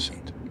is or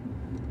isn't.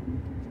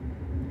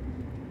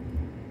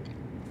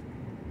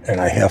 And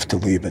I have to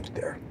leave it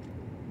there.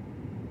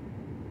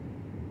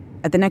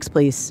 At the next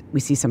place,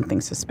 we see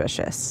something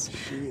suspicious.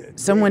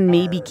 Someone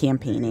may be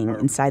campaigning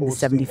inside the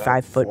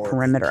 75-foot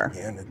perimeter.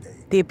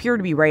 They appear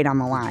to be right on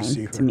the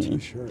line, to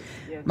me.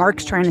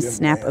 Mark's trying to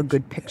snap a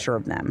good picture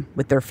of them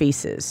with their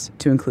faces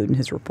to include in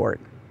his report.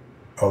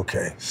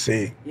 Okay,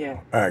 see? Yeah.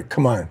 All right,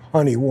 come on,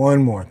 honey,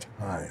 one more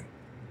time.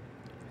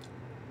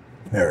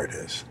 There it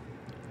is.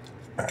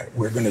 All right,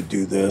 we're gonna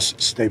do this.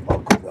 Stay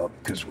buckled up,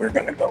 because we're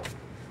gonna go.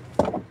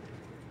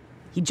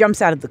 He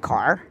jumps out of the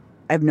car.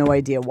 I have no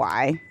idea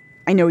why.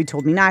 I know he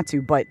told me not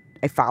to, but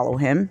I follow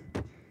him.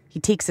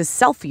 He takes a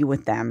selfie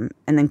with them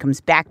and then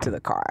comes back to the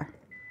car.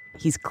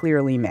 He's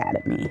clearly mad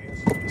at me.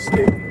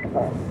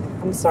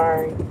 I'm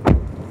sorry.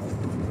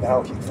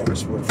 Now he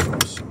thinks we're from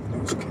some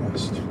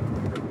newscast.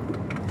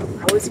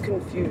 I was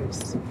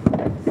confused.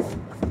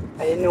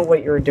 I didn't know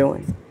what you were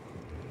doing.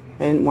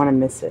 I didn't want to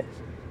miss it.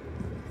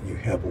 You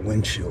have a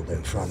windshield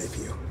in front of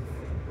you.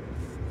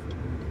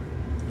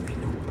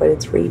 But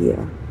it's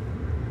radio.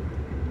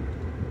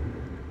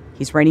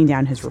 He's writing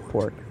down his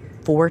report.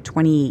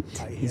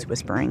 4:28, he's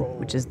whispering,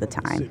 which is the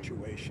time.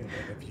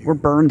 We're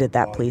burned at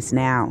that place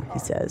now, he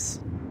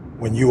says.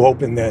 When you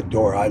opened that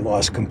door, I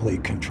lost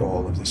complete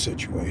control of the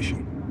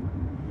situation.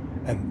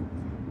 And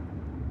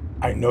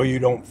I know you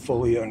don't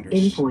fully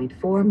understand. In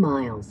 0.4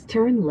 miles,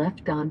 turn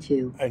left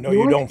onto I know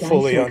you North don't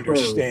fully Dysart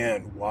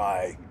understand Road.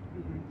 why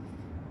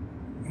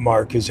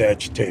Mark is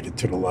agitated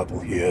to the level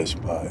he is,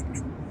 but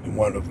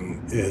one of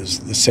them is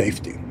the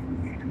safety.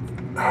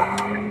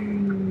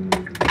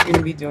 You're going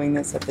to be doing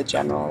this at the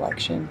general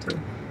election, too?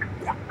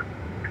 Yeah.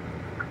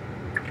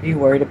 Are you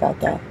worried about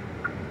that?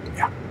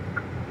 Yeah.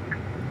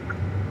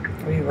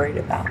 What are you worried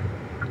about?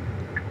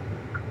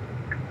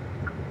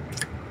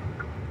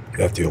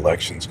 That the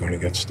election's going to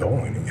get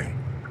stolen again.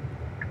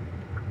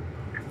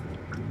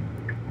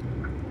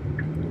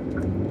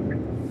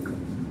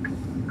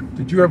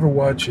 Did you ever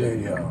watch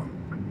a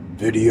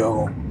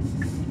video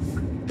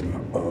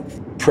of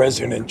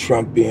President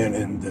Trump being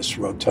in this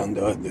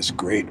rotunda, this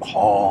great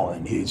hall,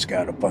 and he's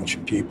got a bunch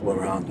of people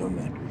around him,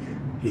 and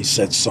he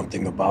said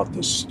something about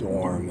the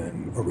storm,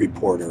 and a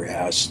reporter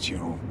asked,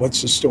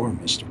 what's the storm,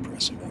 Mr.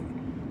 President?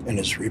 And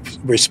his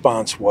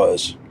response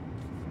was,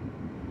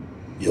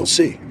 you'll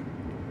see.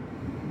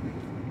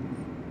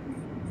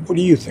 What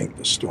do you think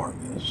the storm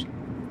is?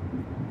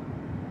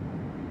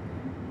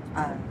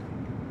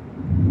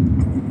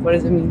 What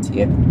does it mean to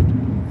you?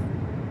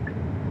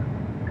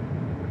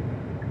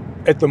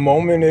 At the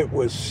moment it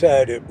was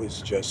said, it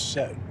was just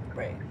said.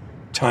 Right.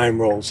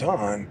 Time rolls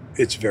on,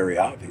 it's very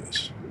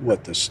obvious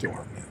what the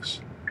storm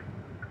is.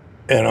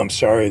 And I'm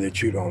sorry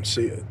that you don't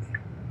see it.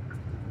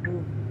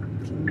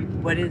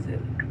 What is it?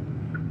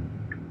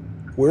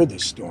 We're the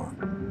storm.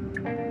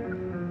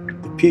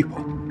 The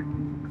people.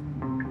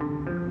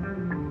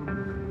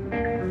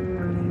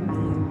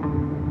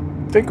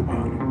 Think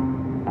about it.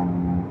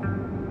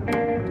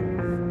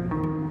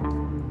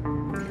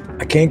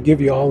 can't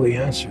give you all the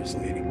answers,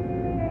 lady.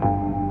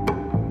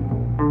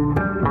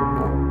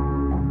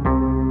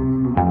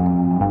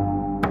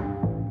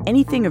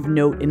 Anything of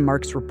note in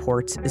Mark's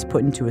reports is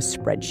put into a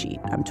spreadsheet,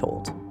 I'm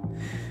told.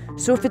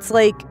 So if it's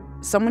like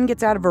someone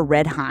gets out of a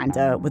red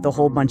Honda with a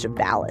whole bunch of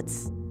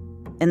ballots,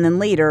 and then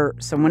later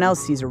someone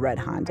else sees a red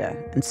Honda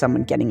and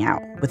someone getting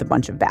out with a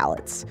bunch of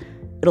ballots,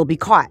 it'll be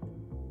caught,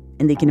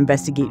 and they can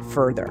investigate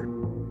further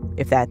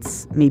if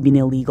that's maybe an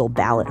illegal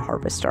ballot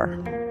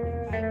harvester.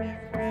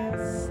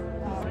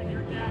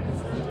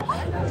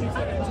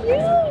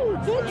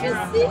 Good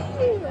to see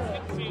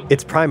you.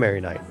 It's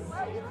primary night.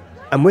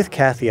 I'm with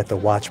Kathy at the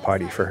watch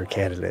party for her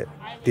candidate,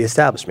 the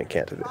establishment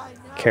candidate,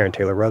 Karen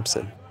Taylor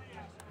Robson.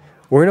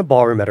 We're in a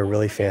ballroom at a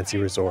really fancy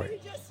resort.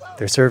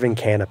 They're serving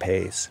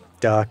canapes,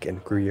 duck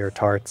and Gruyere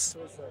tarts.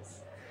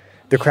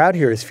 The crowd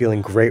here is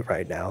feeling great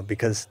right now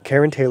because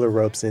Karen Taylor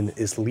Robson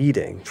is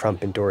leading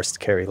Trump-endorsed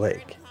Kari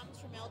Lake.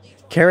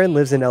 Karen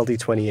lives in LD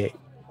 28,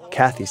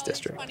 Kathy's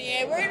district.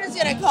 We're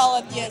just going to call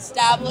it the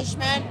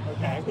establishment.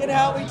 Okay. You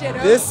know, we did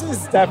it. This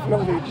is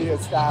definitely the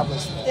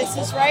establishment. This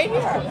is right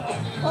here.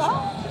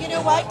 Well, you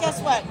know what?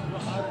 Guess what?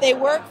 They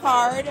work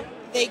hard,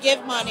 they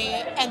give money,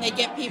 and they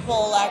get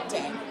people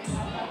elected.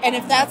 And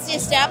if that's the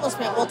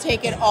establishment, we'll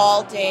take it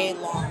all day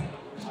long.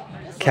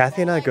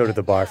 Kathy and I go to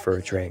the bar for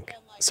a drink,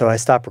 so I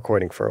stop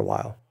recording for a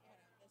while.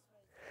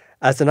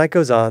 As the night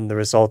goes on, the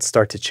results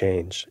start to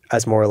change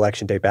as more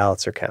Election Day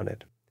ballots are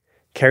counted.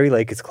 Kari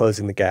Lake is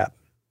closing the gap.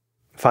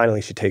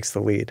 Finally, she takes the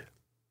lead.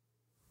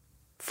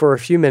 For a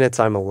few minutes,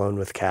 I'm alone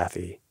with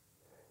Kathy.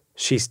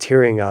 She's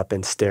tearing up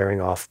and staring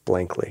off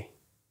blankly.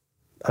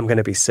 I'm going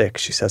to be sick,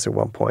 she says at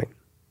one point.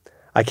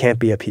 I can't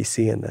be a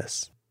PC in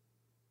this.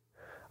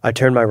 I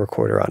turn my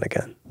recorder on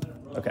again.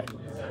 Okay.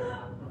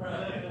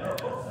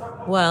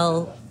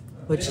 Well,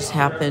 what just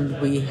happened,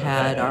 we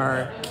had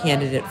our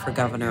candidate for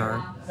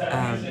governor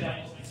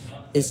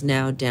is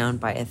now down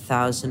by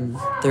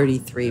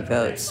 1,033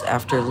 votes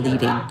after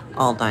leading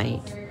all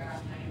night.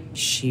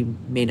 She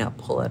may not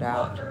pull it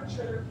out.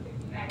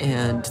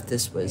 And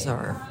this was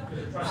our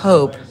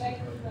hope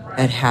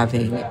at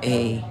having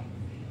a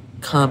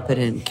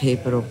competent,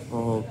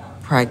 capable,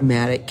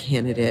 pragmatic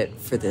candidate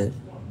for the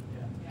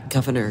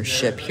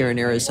governorship here in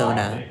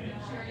Arizona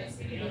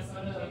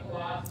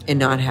and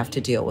not have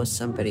to deal with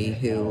somebody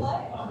who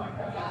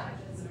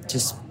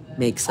just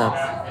makes up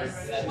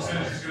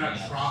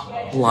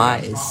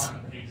lies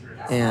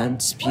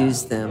and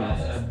spews them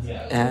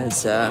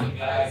as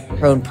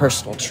her own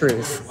personal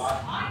truth.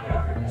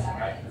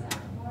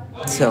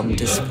 So I'm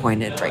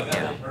disappointed right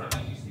now.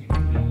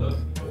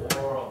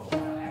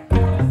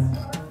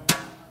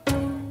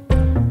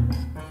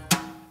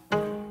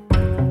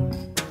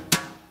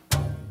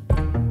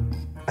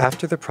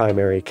 After the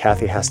primary,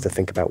 Kathy has to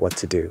think about what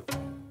to do.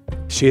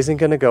 She isn't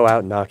going to go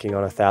out knocking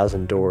on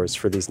 1,000 doors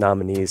for these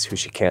nominees who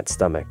she can't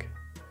stomach.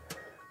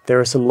 There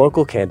are some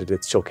local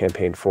candidates she'll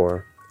campaign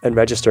for, and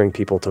registering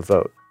people to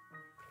vote.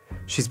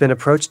 She's been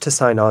approached to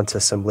sign on to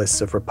some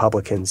lists of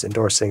Republicans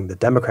endorsing the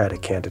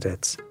Democratic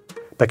candidates,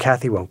 but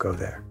Kathy won't go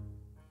there.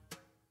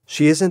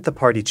 She isn't the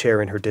party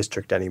chair in her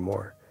district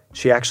anymore.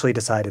 She actually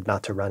decided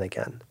not to run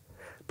again.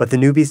 But the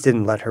newbies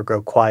didn't let her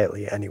go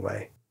quietly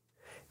anyway.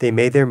 They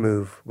made their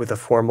move with a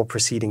formal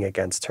proceeding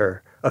against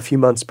her a few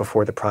months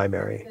before the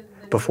primary,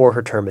 before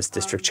her term as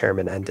district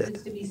chairman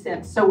ended. To be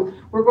sent. So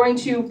we're going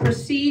to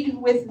proceed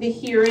with the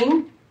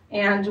hearing,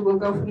 and we'll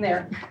go from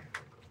there.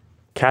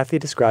 Kathy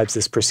describes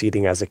this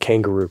proceeding as a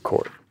kangaroo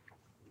court.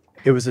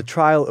 It was a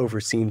trial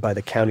overseen by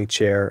the county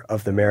chair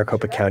of the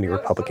Maricopa County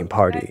Republican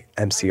Party,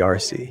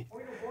 MCRC,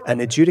 and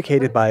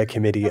adjudicated by a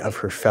committee of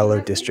her fellow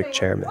district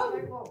chairmen.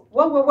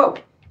 Whoa.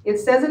 It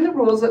says in the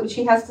rules that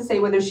she has to say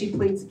whether she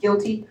pleads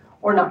guilty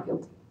or not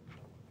guilty.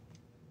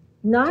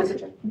 Not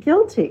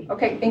guilty.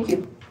 Okay, thank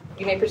you.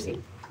 You may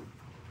proceed.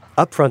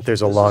 Up front,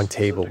 there's a long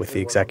table with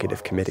the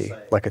executive committee,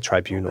 like a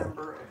tribunal,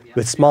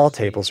 with small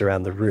tables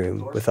around the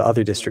room with the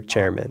other district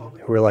chairmen,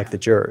 who are like the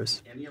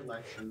jurors.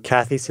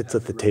 Kathy sits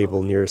at the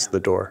table nearest the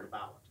door.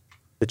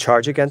 The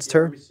charge against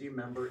her?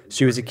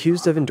 She was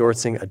accused of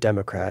endorsing a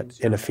Democrat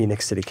in a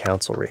Phoenix City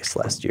Council race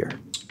last year.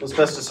 Ms.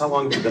 Festus, how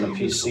long have you been a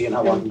PC and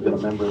how long have you been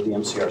a member of the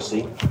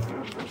MCRC?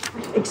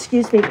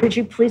 Excuse me, could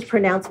you please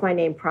pronounce my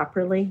name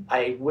properly?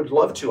 I would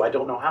love to. I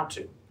don't know how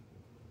to.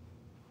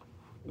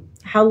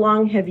 How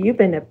long have you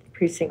been a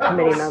precinct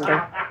committee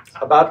member?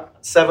 About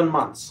 7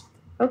 months.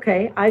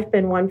 Okay, I've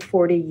been one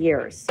 40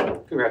 years.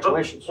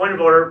 Congratulations. Point of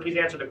order. Please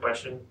answer the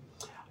question.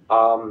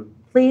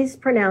 Please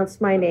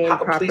pronounce my name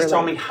properly. Please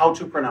tell me how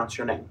to pronounce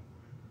your name.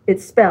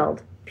 It's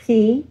spelled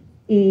P-E-T-S-A-S.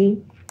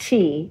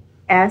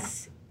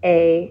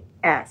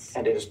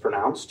 And it is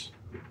pronounced?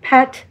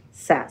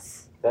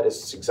 Petsas. That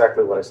is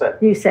exactly what I said.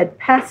 You said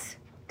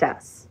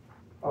Pestas.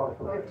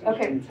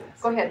 Okay,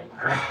 go ahead.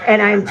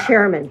 And I'm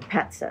Chairman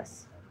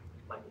Petsas.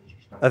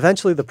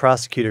 Eventually, the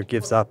prosecutor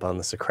gives up on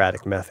the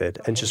Socratic method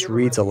and just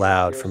reads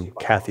aloud from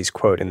Kathy's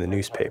quote in the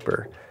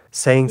newspaper,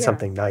 saying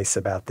something nice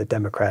about the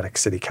Democratic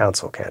City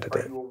Council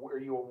candidate.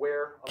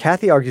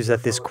 Kathy argues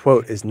that this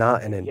quote is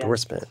not an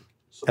endorsement,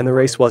 and the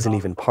race wasn't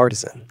even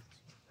partisan.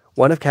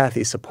 One of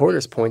Kathy's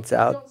supporters points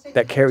out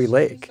that Kari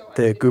Lake,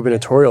 the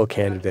gubernatorial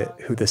candidate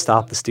who the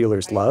Stop the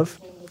Stealers love,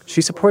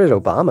 she supported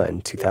Obama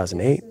in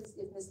 2008.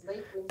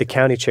 The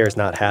county chair's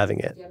not having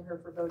it.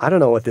 I don't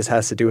know what this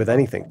has to do with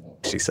anything,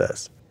 she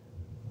says.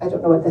 I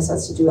don't know what this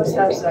has to do with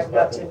anything.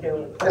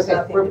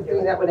 Okay, we're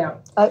doing that one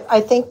out. I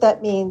think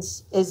that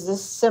means, is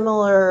this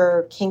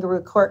similar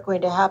kangaroo court going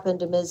to happen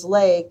to Ms.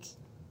 Lake,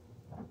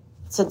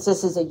 since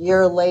this is a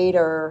year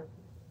later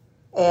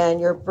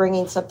and you're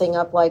bringing something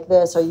up like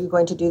this? Are you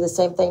going to do the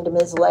same thing to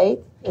Ms.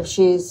 Lake if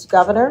she's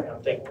governor?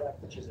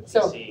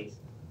 So,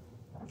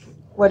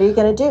 what are you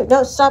going to do?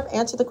 No, stop.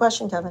 Answer the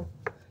question, Kevin.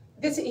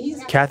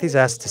 Kathy's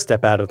asked to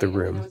step out of the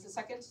room.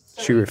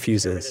 She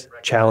refuses,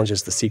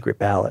 challenges the secret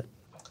ballot.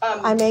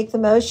 I make the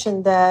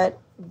motion that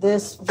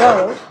this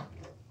vote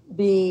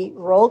be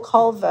roll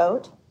call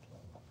vote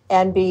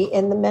and be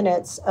in the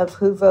minutes of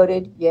who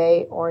voted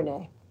yay or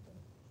nay.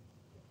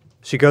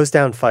 She goes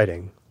down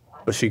fighting,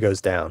 but she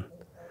goes down.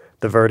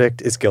 The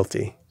verdict is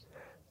guilty.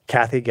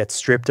 Kathy gets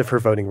stripped of her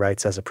voting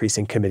rights as a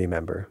precinct committee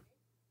member.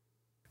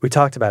 We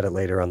talked about it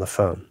later on the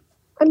phone.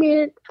 I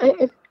mean,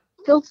 it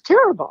feels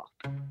terrible.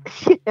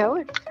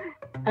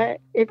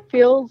 It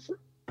feels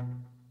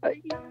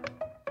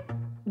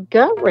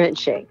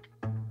gut-wrenching.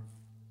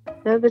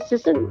 No, this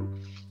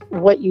isn't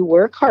what you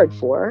work hard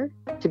for,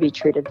 to be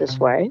treated this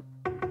way.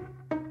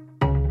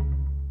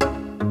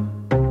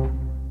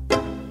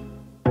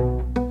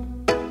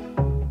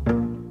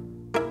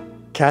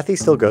 Kathy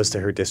still goes to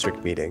her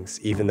district meetings,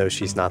 even though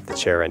she's not the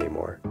chair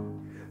anymore.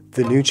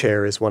 The new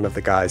chair is one of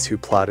the guys who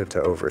plotted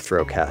to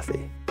overthrow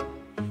Kathy.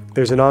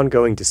 There's an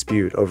ongoing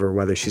dispute over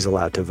whether she's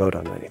allowed to vote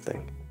on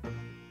anything.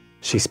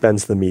 She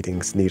spends the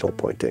meetings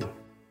needle-pointing.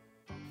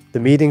 The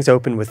meetings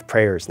open with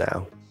prayers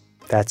now.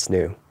 That's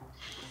new.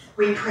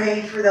 We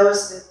pray for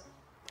those that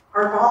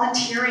are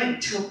volunteering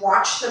to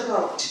watch the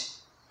vote.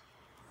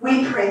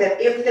 We pray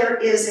that if there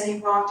is any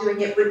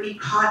wrongdoing, it would be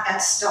caught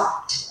and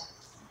stopped.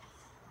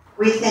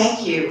 We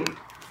thank you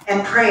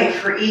and pray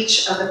for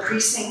each of the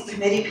precinct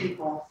committee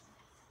people.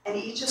 And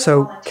each of the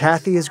So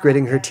Kathy is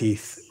gritting her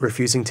teeth,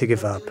 refusing to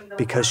give up,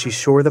 because she's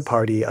sure the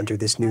party under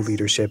this new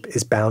leadership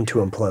is bound to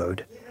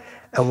implode.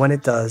 And when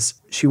it does,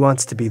 she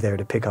wants to be there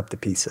to pick up the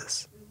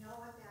pieces.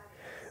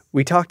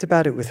 We talked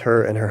about it with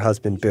her and her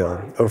husband,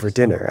 Bill, over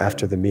dinner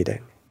after the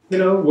meeting.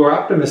 We're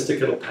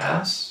optimistic it'll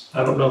pass.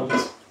 I don't know if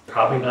it's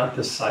probably not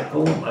this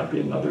cycle. It might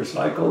be another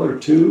cycle or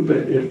two, but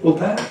it will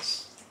pass.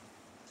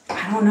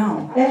 I don't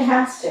know. It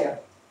has to.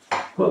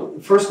 Well,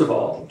 first of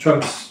all,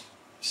 Trump's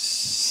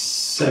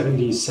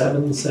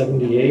 77,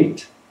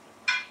 78.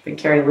 But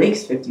Kari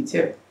Lake's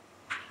 52.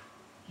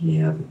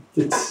 Yeah, but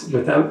it's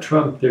without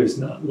Trump, there's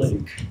not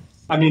Lake.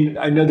 I mean,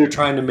 I know they're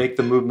trying to make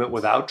the movement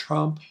without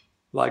Trump,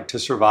 like to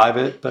survive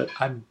it, but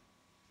I'm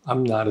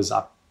not as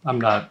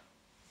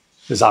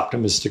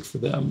optimistic for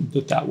them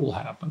that will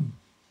happen.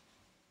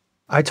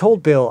 I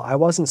told Bill I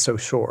wasn't so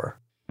sure.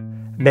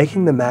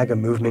 Making the MAGA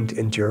movement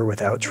endure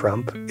without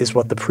Trump is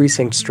what the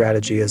precinct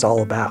strategy is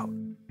all about.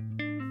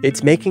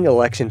 It's making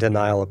election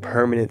denial a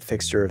permanent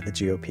fixture of the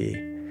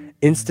GOP,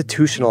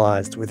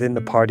 institutionalized within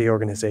the party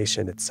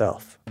organization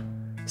itself,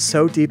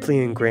 so deeply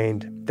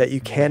ingrained that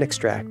you can't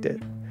extract it.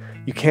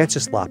 You can't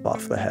just lop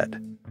off the head.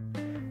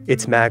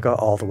 It's MAGA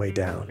all the way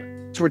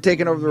down. So we're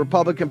taking over the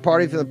Republican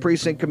Party through the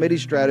precinct committee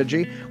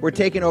strategy. We're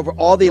taking over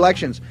all the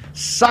elections.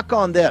 Suck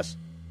on this.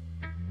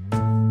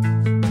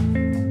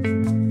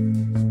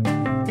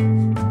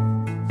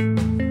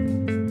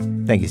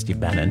 Thank you, Steve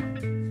Bannon.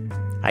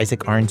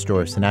 Isaac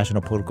Arnsdorf is the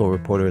national political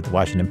reporter at The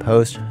Washington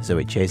Post.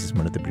 Zoe Chase is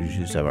one of the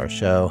producers of our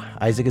show.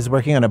 Isaac is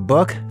working on a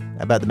book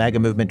about the MAGA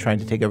movement trying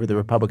to take over the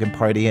Republican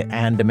Party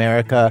and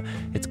America.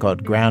 It's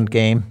called Ground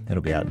Game.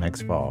 It'll be out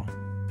next fall.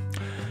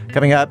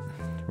 Coming up,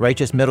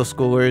 righteous middle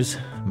schoolers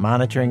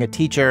monitoring a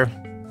teacher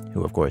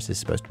who, of course, is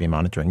supposed to be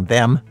monitoring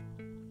them.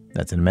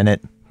 That's in a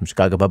minute from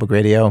Chicago Public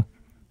Radio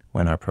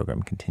when our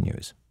program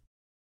continues.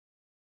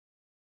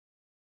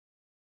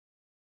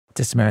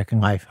 This American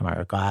Life, I'm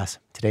Ira Glass.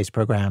 Today's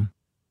program,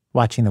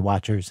 watching the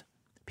watchers,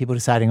 people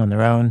deciding on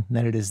their own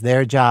that it is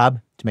their job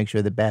to make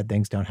sure that bad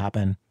things don't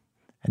happen,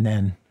 and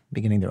then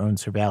beginning their own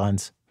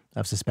surveillance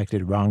of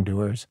suspected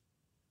wrongdoers.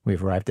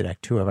 We've arrived at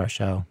Act 2 of our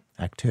show.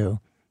 Act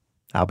 2,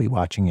 I'll be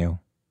watching you.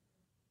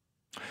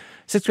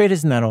 Sixth grade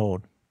isn't that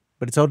old,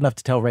 but it's old enough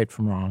to tell right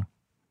from wrong,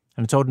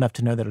 and it's old enough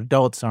to know that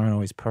adults aren't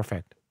always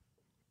perfect.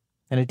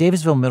 And at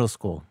Davisville Middle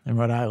School in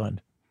Rhode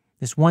Island,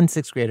 this one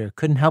sixth grader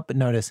couldn't help but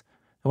notice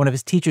that one of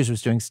his teachers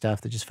was doing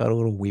stuff that just felt a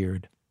little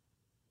weird.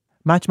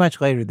 Much, much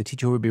later, the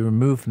teacher would be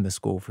removed from the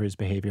school for his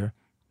behavior.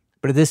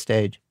 But at this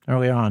stage,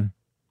 early on,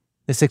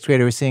 the sixth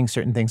grader was seeing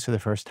certain things for the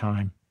first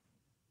time.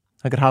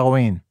 Like at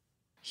Halloween.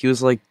 He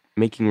was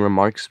making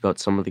remarks about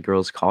some of the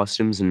girls'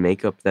 costumes and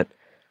makeup that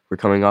were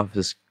coming off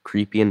as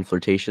creepy and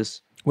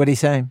flirtatious. What'd he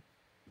say?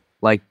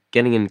 Like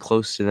getting in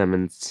close to them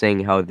and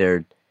saying how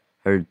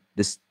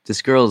this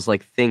girl's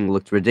thing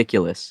looked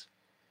ridiculous.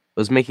 It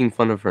was making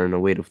fun of her in a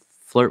way to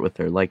flirt with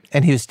her.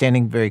 And he was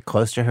standing very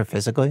close to her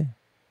physically?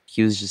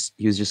 He was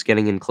just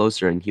getting in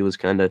closer, and he was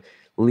kind of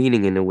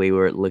leaning in a way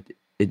where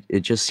it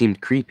it just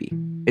seemed creepy.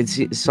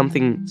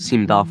 Something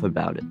seemed off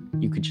about it.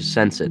 You could just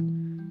sense it.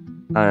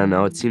 I don't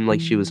know, it seemed like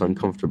she was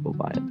uncomfortable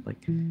by it,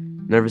 like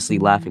nervously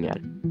laughing at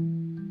it.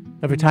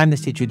 Over time,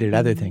 this teacher did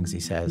other things, he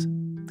says,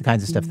 the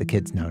kinds of stuff the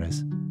kids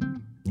notice.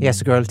 He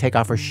asked a girl to take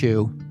off her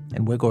shoe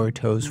and wiggle her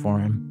toes for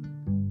him,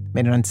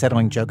 made an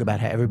unsettling joke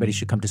about how everybody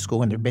should come to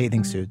school in their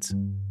bathing suits.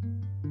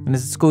 And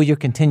as the school year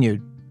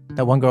continued,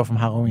 that one girl from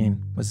Halloween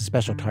was a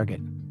special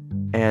target.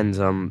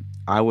 And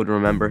I would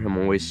remember him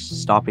always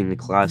stopping the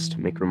class to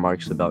make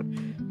remarks about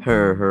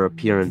her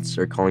appearance,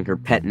 or calling her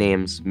pet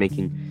names,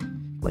 making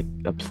like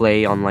a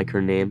play on like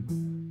her name,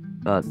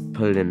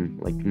 put it in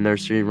like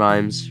nursery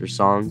rhymes or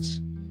songs.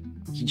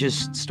 He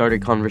just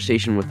started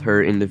conversation with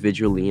her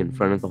individually in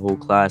front of the whole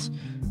class,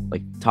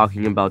 like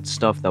talking about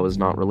stuff that was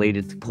not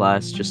related to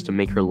class just to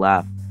make her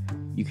laugh.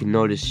 You can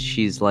notice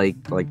she's like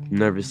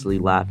nervously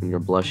laughing or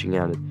blushing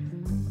at it.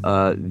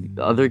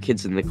 The other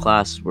kids in the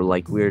class were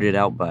like weirded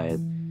out by it.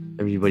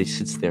 Everybody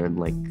sits there in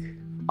like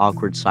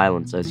awkward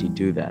silence as you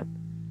do that.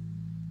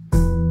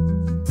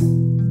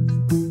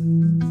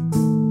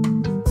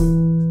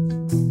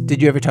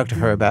 Did you ever talk to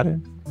her about it?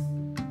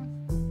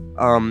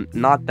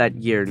 Not that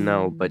year,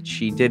 no, but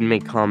she did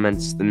make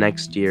comments the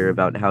next year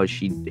about how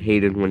she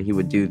hated when he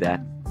would do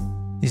that.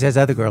 He says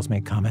other girls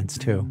make comments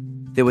too.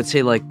 They would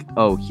say like,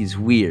 oh, he's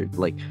weird.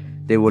 Like,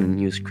 they wouldn't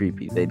use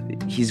creepy.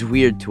 He's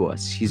weird to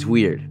us. He's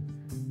weird.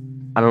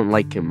 I don't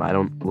like him. I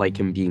don't like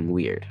him being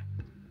weird.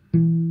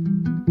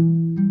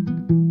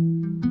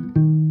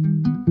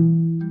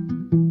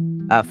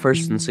 At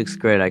first in 6th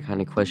grade, I kind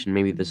of questioned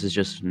maybe this is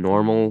just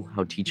normal,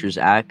 how teachers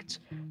act,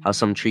 how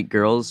some treat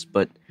girls,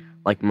 but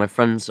like my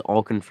friends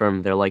all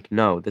confirmed, they're like,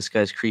 no, this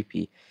guy's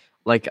creepy.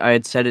 Like I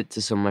had said it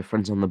to some of my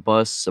friends on the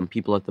bus, some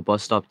people at the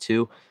bus stop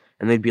too,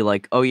 and they'd be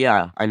like, oh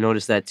yeah, I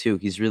noticed that too.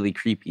 He's really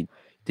creepy.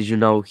 Did you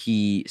know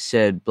he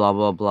said blah,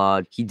 blah,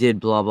 blah, he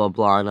did blah, blah,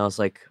 blah, and I was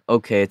like,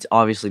 okay, it's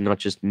obviously not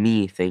just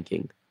me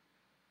thinking.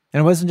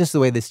 And it wasn't just the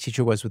way this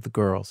teacher was with the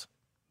girls.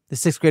 The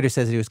 6th grader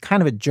says that he was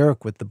kind of a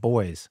jerk with the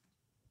boys.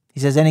 He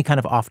says any kind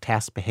of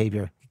off-task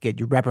behavior could get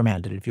you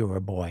reprimanded if you were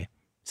a boy,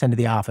 sent to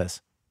the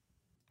office.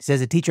 He says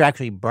the teacher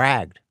actually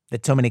bragged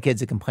that so many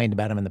kids had complained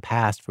about him in the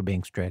past for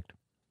being strict.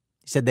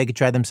 He said they could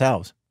try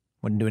themselves.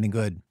 Wouldn't do any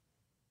good.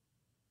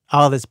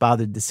 All of this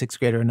bothered the 6th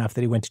grader enough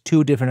that he went to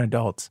 2 different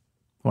adults.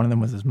 One of them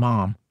was his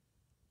mom.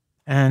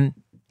 And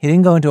he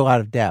didn't go into a lot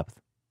of depth,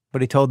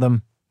 but he told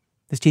them,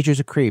 this teacher's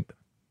a creep,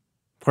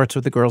 flirts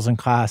with the girls in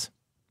class,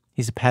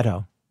 he's a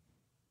pedo.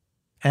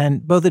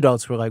 And both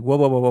adults were like, whoa,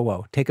 whoa, whoa, whoa,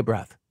 whoa, take a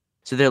breath.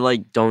 So they're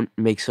like, don't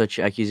make such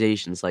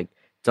accusations, like,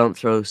 don't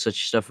throw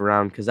such stuff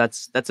around, because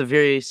that's a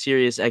very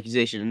serious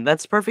accusation, and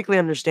that's perfectly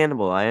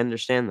understandable. I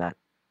understand that.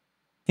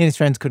 He and his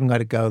friends couldn't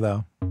let it go,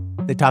 though.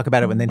 They'd talk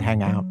about it when they'd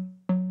hang out,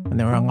 when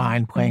they were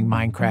online playing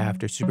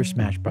Minecraft or Super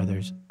Smash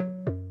Brothers.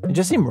 It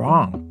just seemed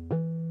wrong.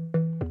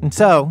 And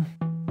so,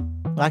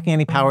 lacking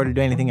any power to do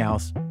anything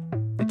else,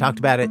 they talked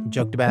about it and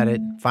joked about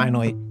it.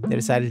 Finally, they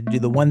decided to do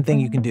the one thing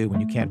you can do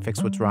when you can't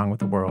fix what's wrong with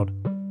the world,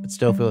 but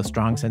still feel a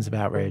strong sense of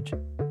outrage.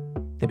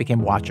 They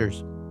became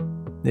watchers.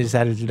 They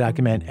decided to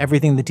document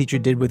everything the teacher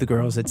did with the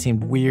girls that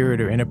seemed weird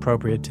or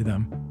inappropriate to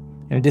them.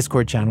 In a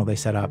Discord channel they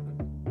set up.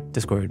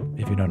 Discord,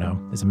 if you don't know,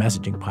 is a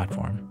messaging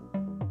platform.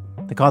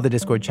 They call the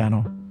Discord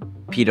channel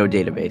Pedo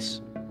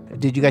Database.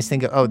 Did you guys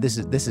think,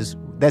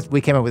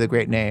 we came up with a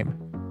great name?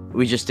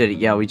 We just did it.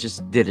 Yeah, we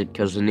just did it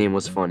because the name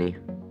was funny.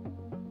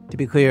 To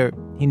be clear,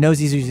 he knows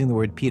he's using the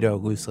word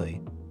pedo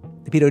loosely.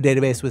 The Pedo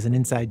Database was an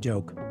inside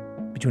joke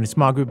between a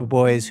small group of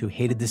boys who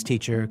hated this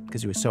teacher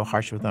because he was so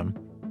harsh with them.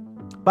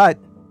 But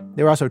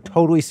they were also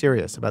totally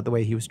serious about the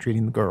way he was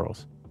treating the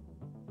girls.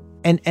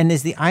 And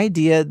is the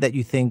idea that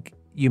you think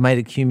you might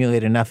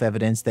accumulate enough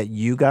evidence that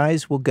you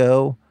guys will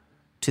go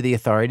to the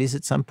authorities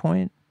at some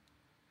point?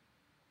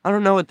 I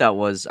don't know what that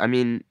was. I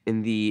mean,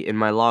 in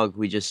my log,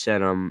 we just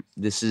said,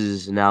 this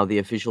is now the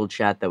official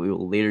chat that we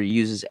will later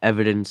use as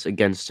evidence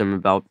against him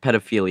about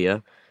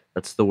pedophilia.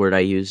 That's the word I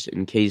used,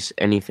 in case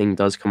anything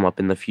does come up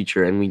in the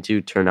future and we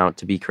do turn out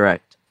to be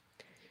correct.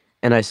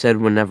 And I said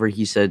whenever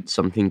he said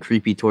something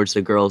creepy towards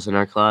the girls in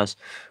our class,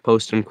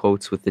 post in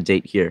quotes with the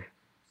date here.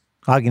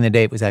 Logging the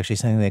date was actually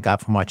something they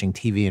got from watching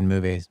TV and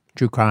movies.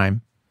 True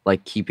crime.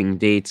 Like keeping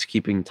dates,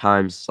 keeping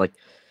times, like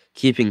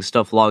keeping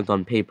stuff logged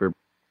on paper.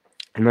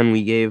 And then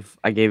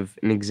I gave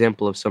an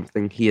example of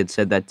something he had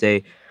said that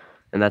day,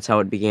 and that's how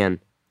it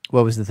began.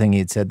 What was the thing he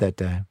had said that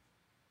day?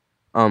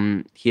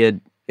 He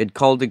had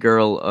called a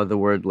girl the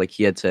word, like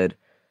he had said,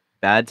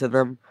 bad to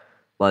them,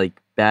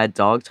 like bad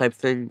dog type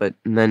thing, but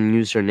then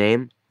used her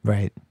name.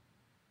 Right.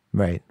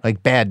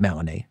 Like bad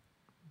Melanie.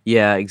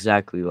 Yeah,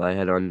 exactly. I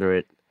had under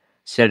it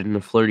said it in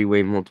a flirty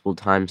way multiple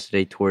times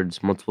today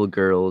towards multiple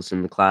girls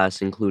in the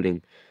class,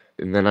 including,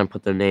 and then I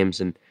put their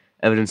names, and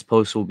evidence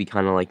posts will be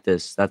kind of like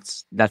this.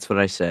 That's what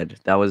I said.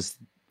 That was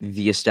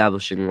the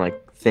establishing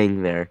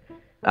thing there.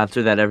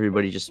 After that,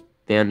 everybody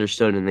they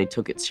understood and they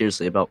took it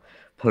seriously about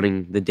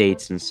putting the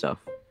dates and stuff.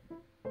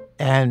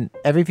 And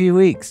every few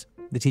weeks,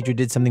 the teacher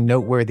did something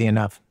noteworthy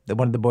enough that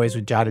one of the boys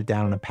would jot it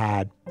down on a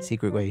pad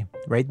secretly,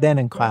 right then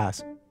in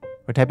class.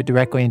 or type it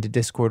directly into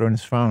Discord on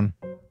his phone,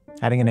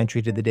 adding an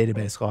entry to the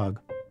database log.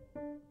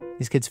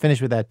 These kids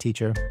finished with that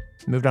teacher,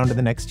 moved on to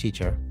the next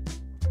teacher.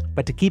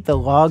 But to keep the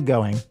log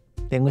going,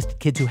 they enlisted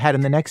kids who had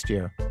him the next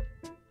year.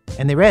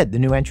 And they read the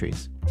new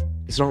entries.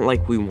 It's not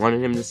like we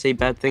wanted him to say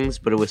bad things,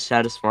 but it was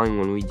satisfying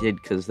when we did,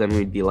 because then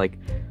we'd be like,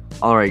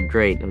 all right,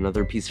 great,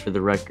 another piece for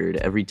the record.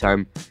 Every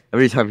time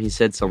he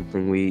said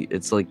something,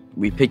 it's like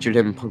we pictured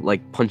him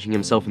punching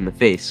himself in the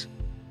face.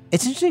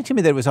 It's interesting to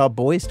me that it was all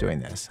boys doing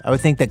this. I would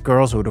think that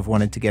girls would have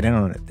wanted to get in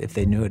on it if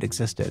they knew it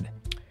existed.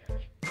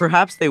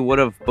 Perhaps they would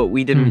have, but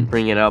we didn't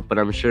bring it up, but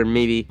I'm sure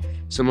maybe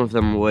some of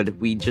them would.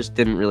 We just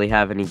didn't really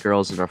have any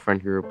girls in our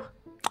friend group.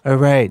 Oh,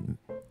 right.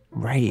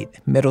 Right.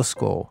 Middle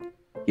school.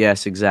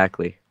 Yes,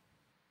 exactly.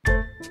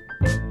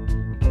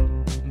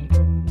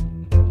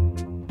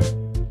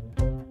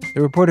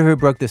 The reporter who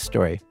broke this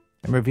story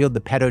and revealed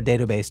the pedo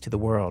database to the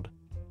world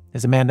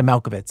is Amanda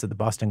Melkovitz of the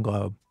Boston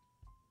Globe.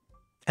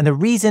 And the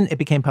reason it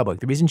became public,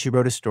 the reason she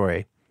wrote a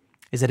story,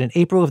 is that in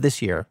April of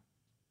this year,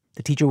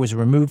 the teacher was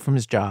removed from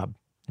his job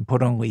and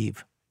put on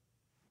leave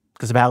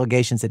because of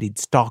allegations that he'd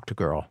stalked a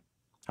girl,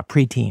 a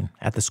preteen,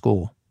 at the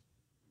school.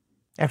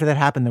 After that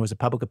happened, there was a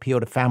public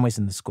appeal to families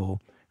in the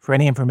school for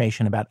any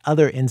information about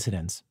other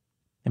incidents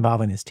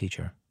involving his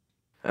teacher.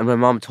 And my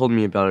mom told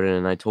me about it,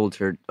 and I told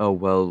her, oh,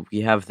 well,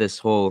 we have this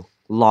whole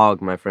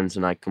log my friends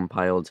and I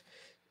compiled.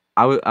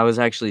 I was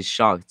actually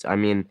shocked. I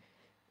mean,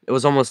 it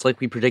was almost like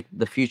we predicted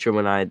the future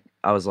when I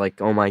was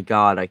like, oh, my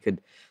God, I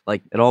could,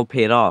 it all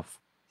paid off.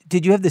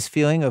 Did you have this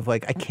feeling of, I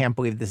can't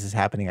believe this is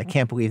happening. I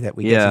can't believe that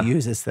we get to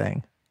use this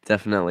thing?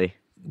 Definitely.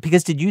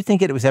 Because did you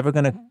think it was ever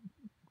going to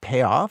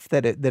pay off,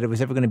 that it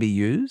was ever going to be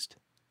used?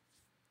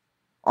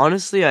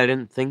 Honestly, I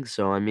didn't think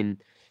so. I mean,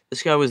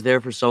 this guy was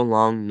there for so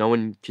long, no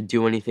one could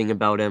do anything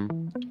about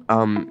him.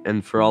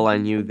 And for all I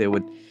knew, they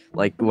would,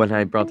 when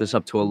I brought this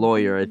up to a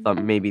lawyer, I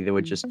thought maybe they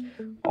would just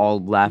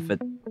all laugh at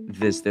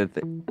this.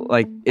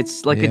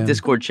 It's like a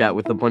Discord chat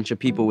with a bunch of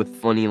people with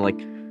funny,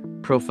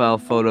 profile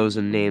photos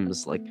and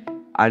names.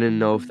 I didn't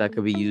know if that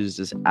could be used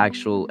as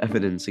actual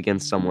evidence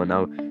against someone.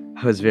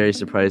 I was very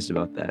surprised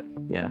about that,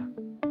 yeah.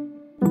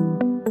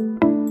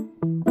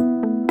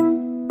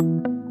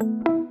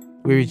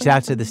 We reached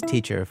out to this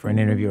teacher for an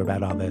interview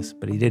about all this,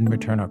 but he didn't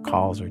return our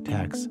calls or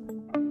texts.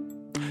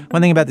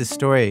 One thing about this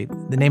story,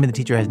 the name of the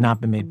teacher has not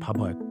been made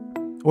public,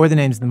 or the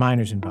names of the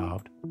minors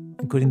involved,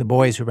 including the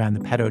boys who ran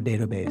the pedo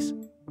database.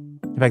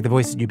 In fact, the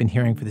voice that you've been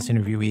hearing for this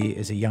interviewee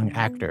is a young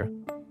actor,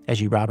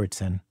 Eji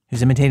Robertson,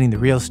 who's imitating the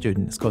real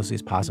student as closely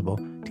as possible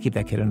to keep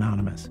that kid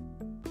anonymous.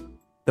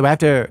 Though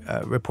after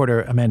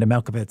reporter Amanda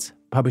Melkovitz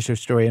published her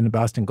story in the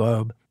Boston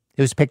Globe,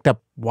 it was picked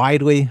up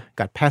widely,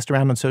 got passed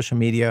around on social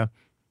media,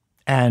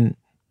 and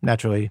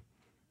naturally,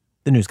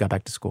 the news got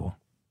back to school.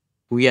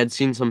 We had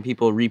seen some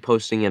people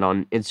reposting it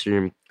on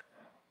Instagram.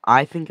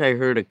 I think I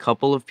heard a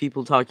couple of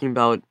people talking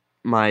about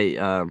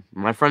my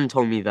friend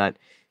told me that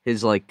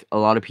a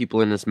lot of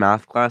people in his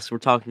math class were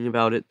talking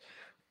about it.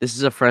 This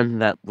is a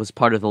friend that was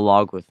part of the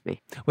log with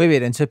me.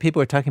 Wait, and so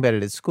people are talking about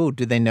it at school.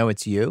 Do they know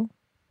it's you?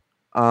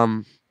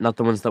 Not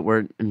the ones that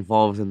were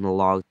involved in the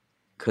log,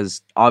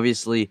 because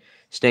obviously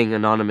staying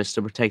anonymous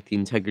to protect the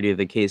integrity of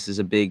the case is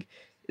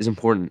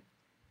important.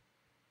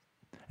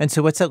 And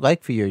so what's it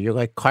like for you? You're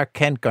like Clark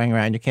Kent going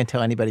around. You can't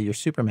tell anybody you're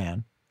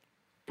Superman.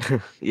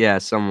 Yeah,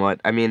 somewhat.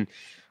 I mean,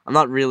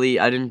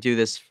 I didn't do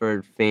this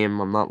for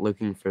fame. I'm not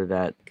looking for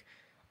that.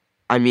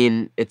 I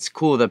mean, it's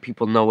cool that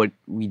people know what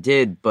we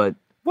did, but...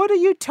 What are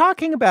you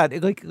talking about?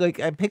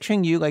 I'm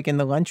picturing you in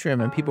the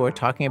lunchroom and people are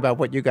talking about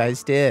what you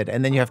guys did.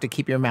 And then you have to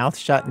keep your mouth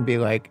shut and be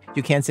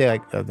you can't say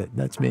oh,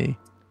 that's me.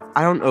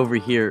 I don't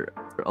overhear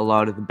a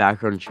lot of the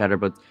background chatter,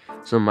 but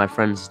some of my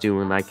friends do.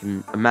 And I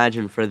can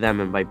imagine for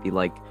them it might be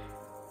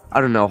I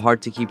don't know,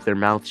 hard to keep their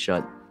mouth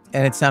shut.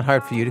 And it's not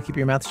hard for you to keep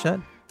your mouth shut?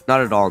 Not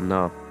at all,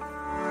 no.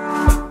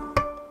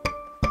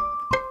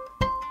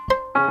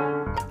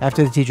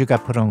 After the teacher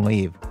got put on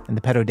leave and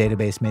the pedo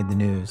database made the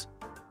news,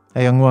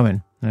 a young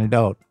woman, an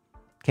adult,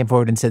 came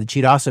forward and said that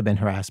she'd also been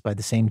harassed by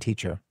the same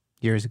teacher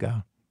years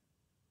ago.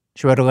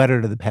 She wrote a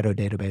letter to the pedo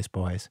database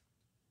boys.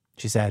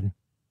 She said,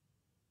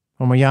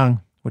 when we're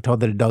young, we're told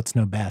that adults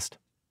know best,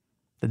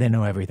 that they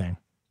know everything.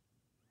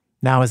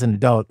 Now as an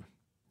adult,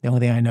 the only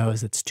thing I know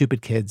is that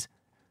stupid kids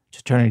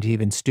just turn into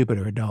even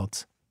stupider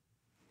adults.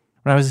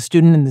 When I was a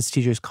student in this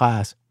teacher's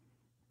class,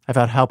 I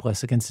felt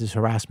helpless against his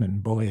harassment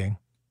and bullying.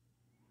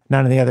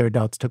 None of the other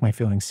adults took my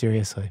feelings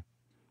seriously,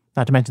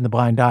 not to mention the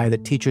blind eye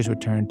that teachers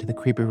would turn to the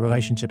creepy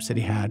relationships that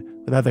he had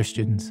with other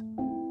students.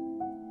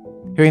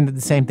 Hearing that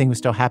the same thing was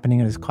still happening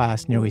in his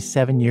class nearly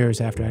 7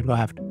 years after I'd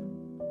left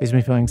leaves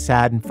me feeling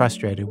sad and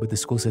frustrated with the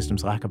school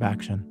system's lack of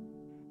action.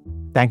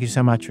 Thank you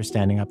so much for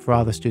standing up for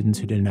all the students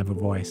who didn't have a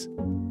voice.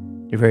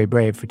 You're very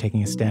brave for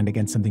taking a stand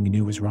against something you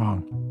knew was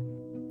wrong,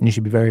 and you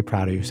should be very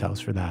proud of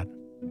yourselves for that.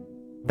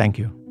 Thank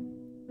you.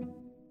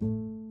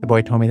 The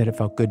boy told me that it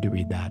felt good to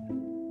read that.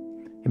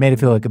 It made it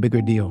feel like a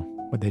bigger deal,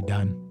 what they'd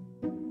done.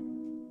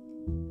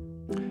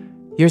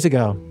 Years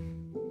ago,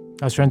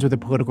 I was friends with a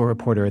political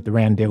reporter at the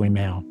Rand Daily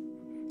Mail,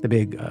 the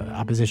big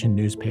opposition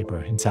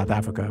newspaper in South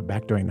Africa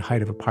back during the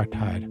height of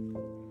apartheid.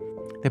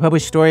 They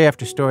published story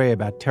after story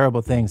about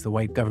terrible things the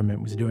white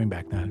government was doing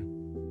back then.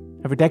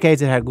 And for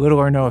decades, it had little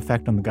or no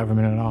effect on the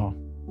government at all.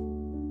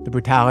 The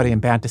brutality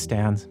and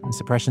bantustans and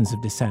suppressions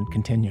of dissent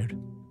continued.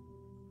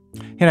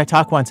 He and I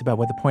talked once about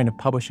what the point of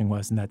publishing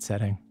was in that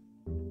setting.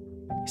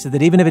 He said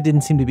that even if it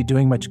didn't seem to be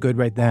doing much good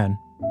right then,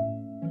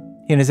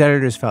 he and his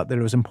editors felt that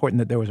it was important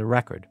that there was a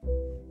record,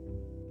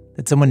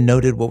 that someone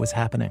noted what was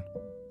happening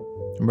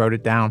and wrote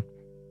it down,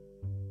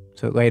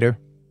 so that later,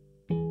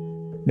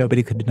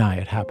 nobody could deny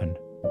it happened.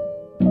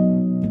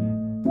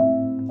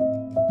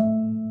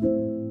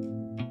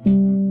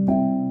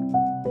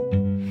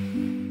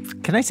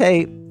 Can I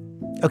say,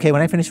 okay,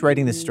 when I finished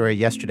writing this story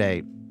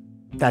yesterday,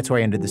 that's where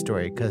I ended the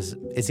story, because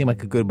it seemed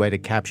like a good way to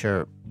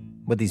capture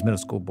what these middle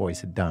school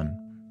boys had done.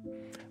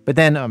 But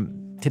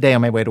then today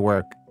on my way to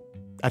work,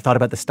 I thought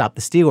about the Stop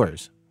the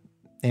Stealers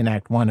in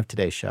Act 1 of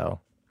today's show.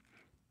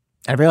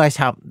 I realized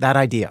how that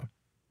idea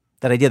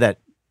that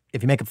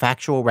if you make a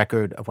factual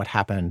record of what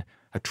happened,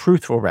 a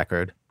truthful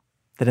record,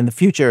 that in the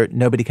future,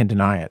 nobody can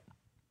deny it.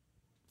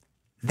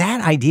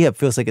 That idea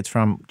feels like it's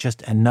from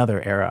just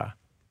another era.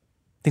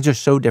 Things are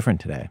so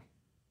different today.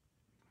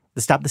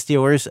 The Stop the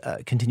Stealers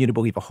continue to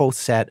believe a whole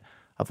set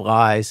of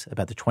lies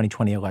about the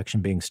 2020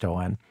 election being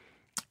stolen,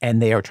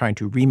 and they are trying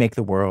to remake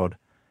the world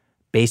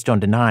based on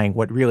denying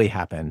what really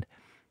happened.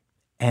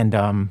 And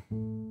I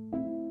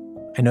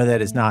know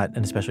that is not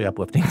an especially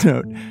uplifting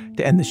note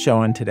to end the show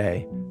on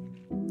today,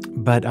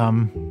 but I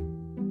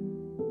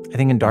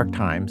think in dark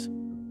times,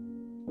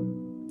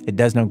 it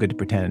does no good to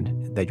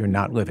pretend that you're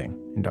not living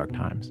in dark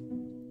times.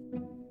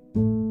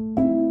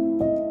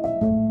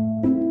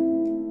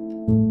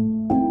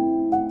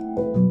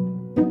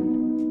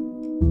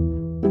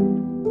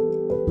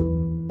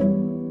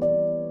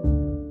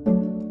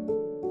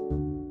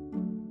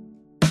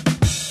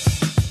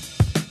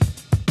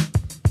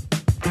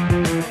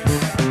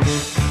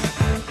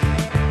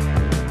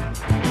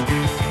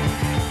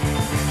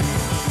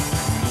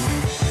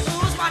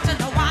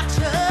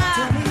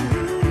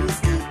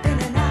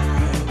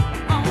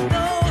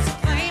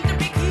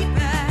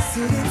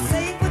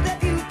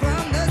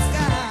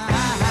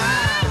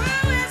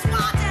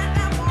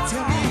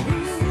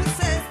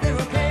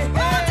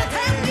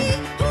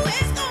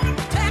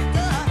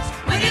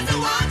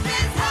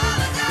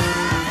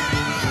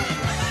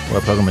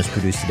 Our program was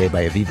produced today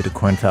by Aviva de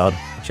Kornfeld.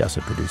 She also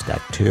produced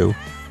Act 2.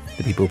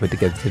 The people who put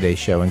together today's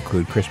show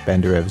include Chris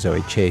Benderev,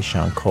 Zoe Chase,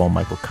 Sean Cole,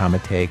 Michael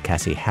Kamate,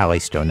 Cassie Halley,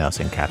 Stowe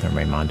Nelson, Catherine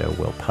Raimondo,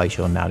 Will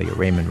Peichel, Nadia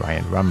Raymond,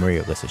 Ryan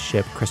Rumry, Alyssa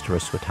Shipp, Christopher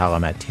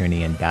Swatala, Matt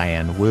Tierney, and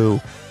Diane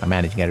Wu. Our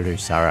managing editor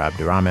is Sarah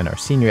Abdurrahman. Our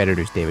senior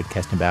editor is David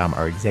Kestenbaum.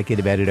 Our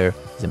executive editor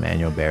is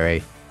Emmanuel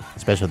Berry.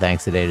 Special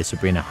thanks today to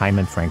Sabrina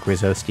Hyman, Frank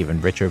Rizzo, Stephen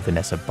Richard,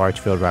 Vanessa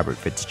Barchfield, Robert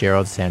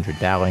Fitzgerald, Sandra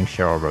Dowling,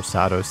 Cheryl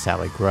Rosado,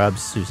 Sally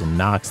Grubbs, Susan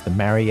Knox, The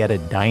Marietta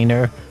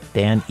Diner,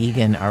 Dan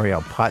Egan,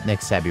 Ariel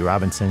Potnick, Sabby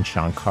Robinson,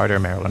 Sean Carter,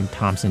 Marilyn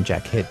Thompson,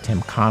 Jack Hitt,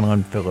 Tim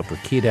Conlon, Philip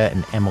Rokita,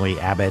 and Emily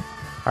Abbott.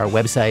 Our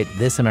website,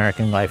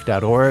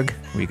 thisamericanlife.org,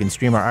 where you can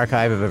stream our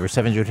archive of over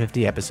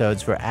 750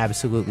 episodes for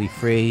absolutely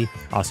free.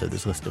 Also,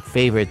 there's a list of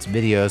favorites,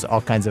 videos,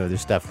 all kinds of other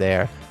stuff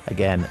there.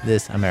 Again,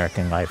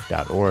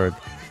 thisamericanlife.org.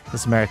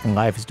 This American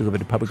Life is delivered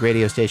to public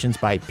radio stations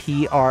by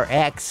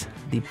PRX,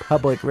 the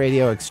Public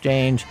Radio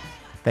Exchange.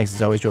 Thanks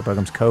as always to our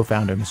program's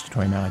co-founder, Mr.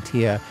 Tori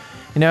Malatia.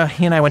 You know,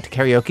 he and I went to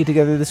karaoke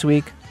together this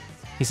week.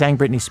 He sang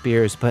Britney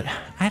Spears, but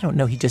I don't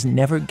know, he just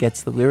never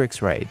gets the lyrics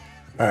right.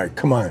 All right,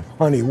 come on,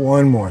 honey,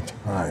 one more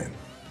time.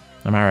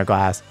 I'm Ira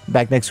Glass.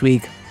 Back next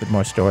week with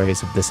more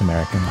stories of This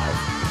American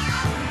Life.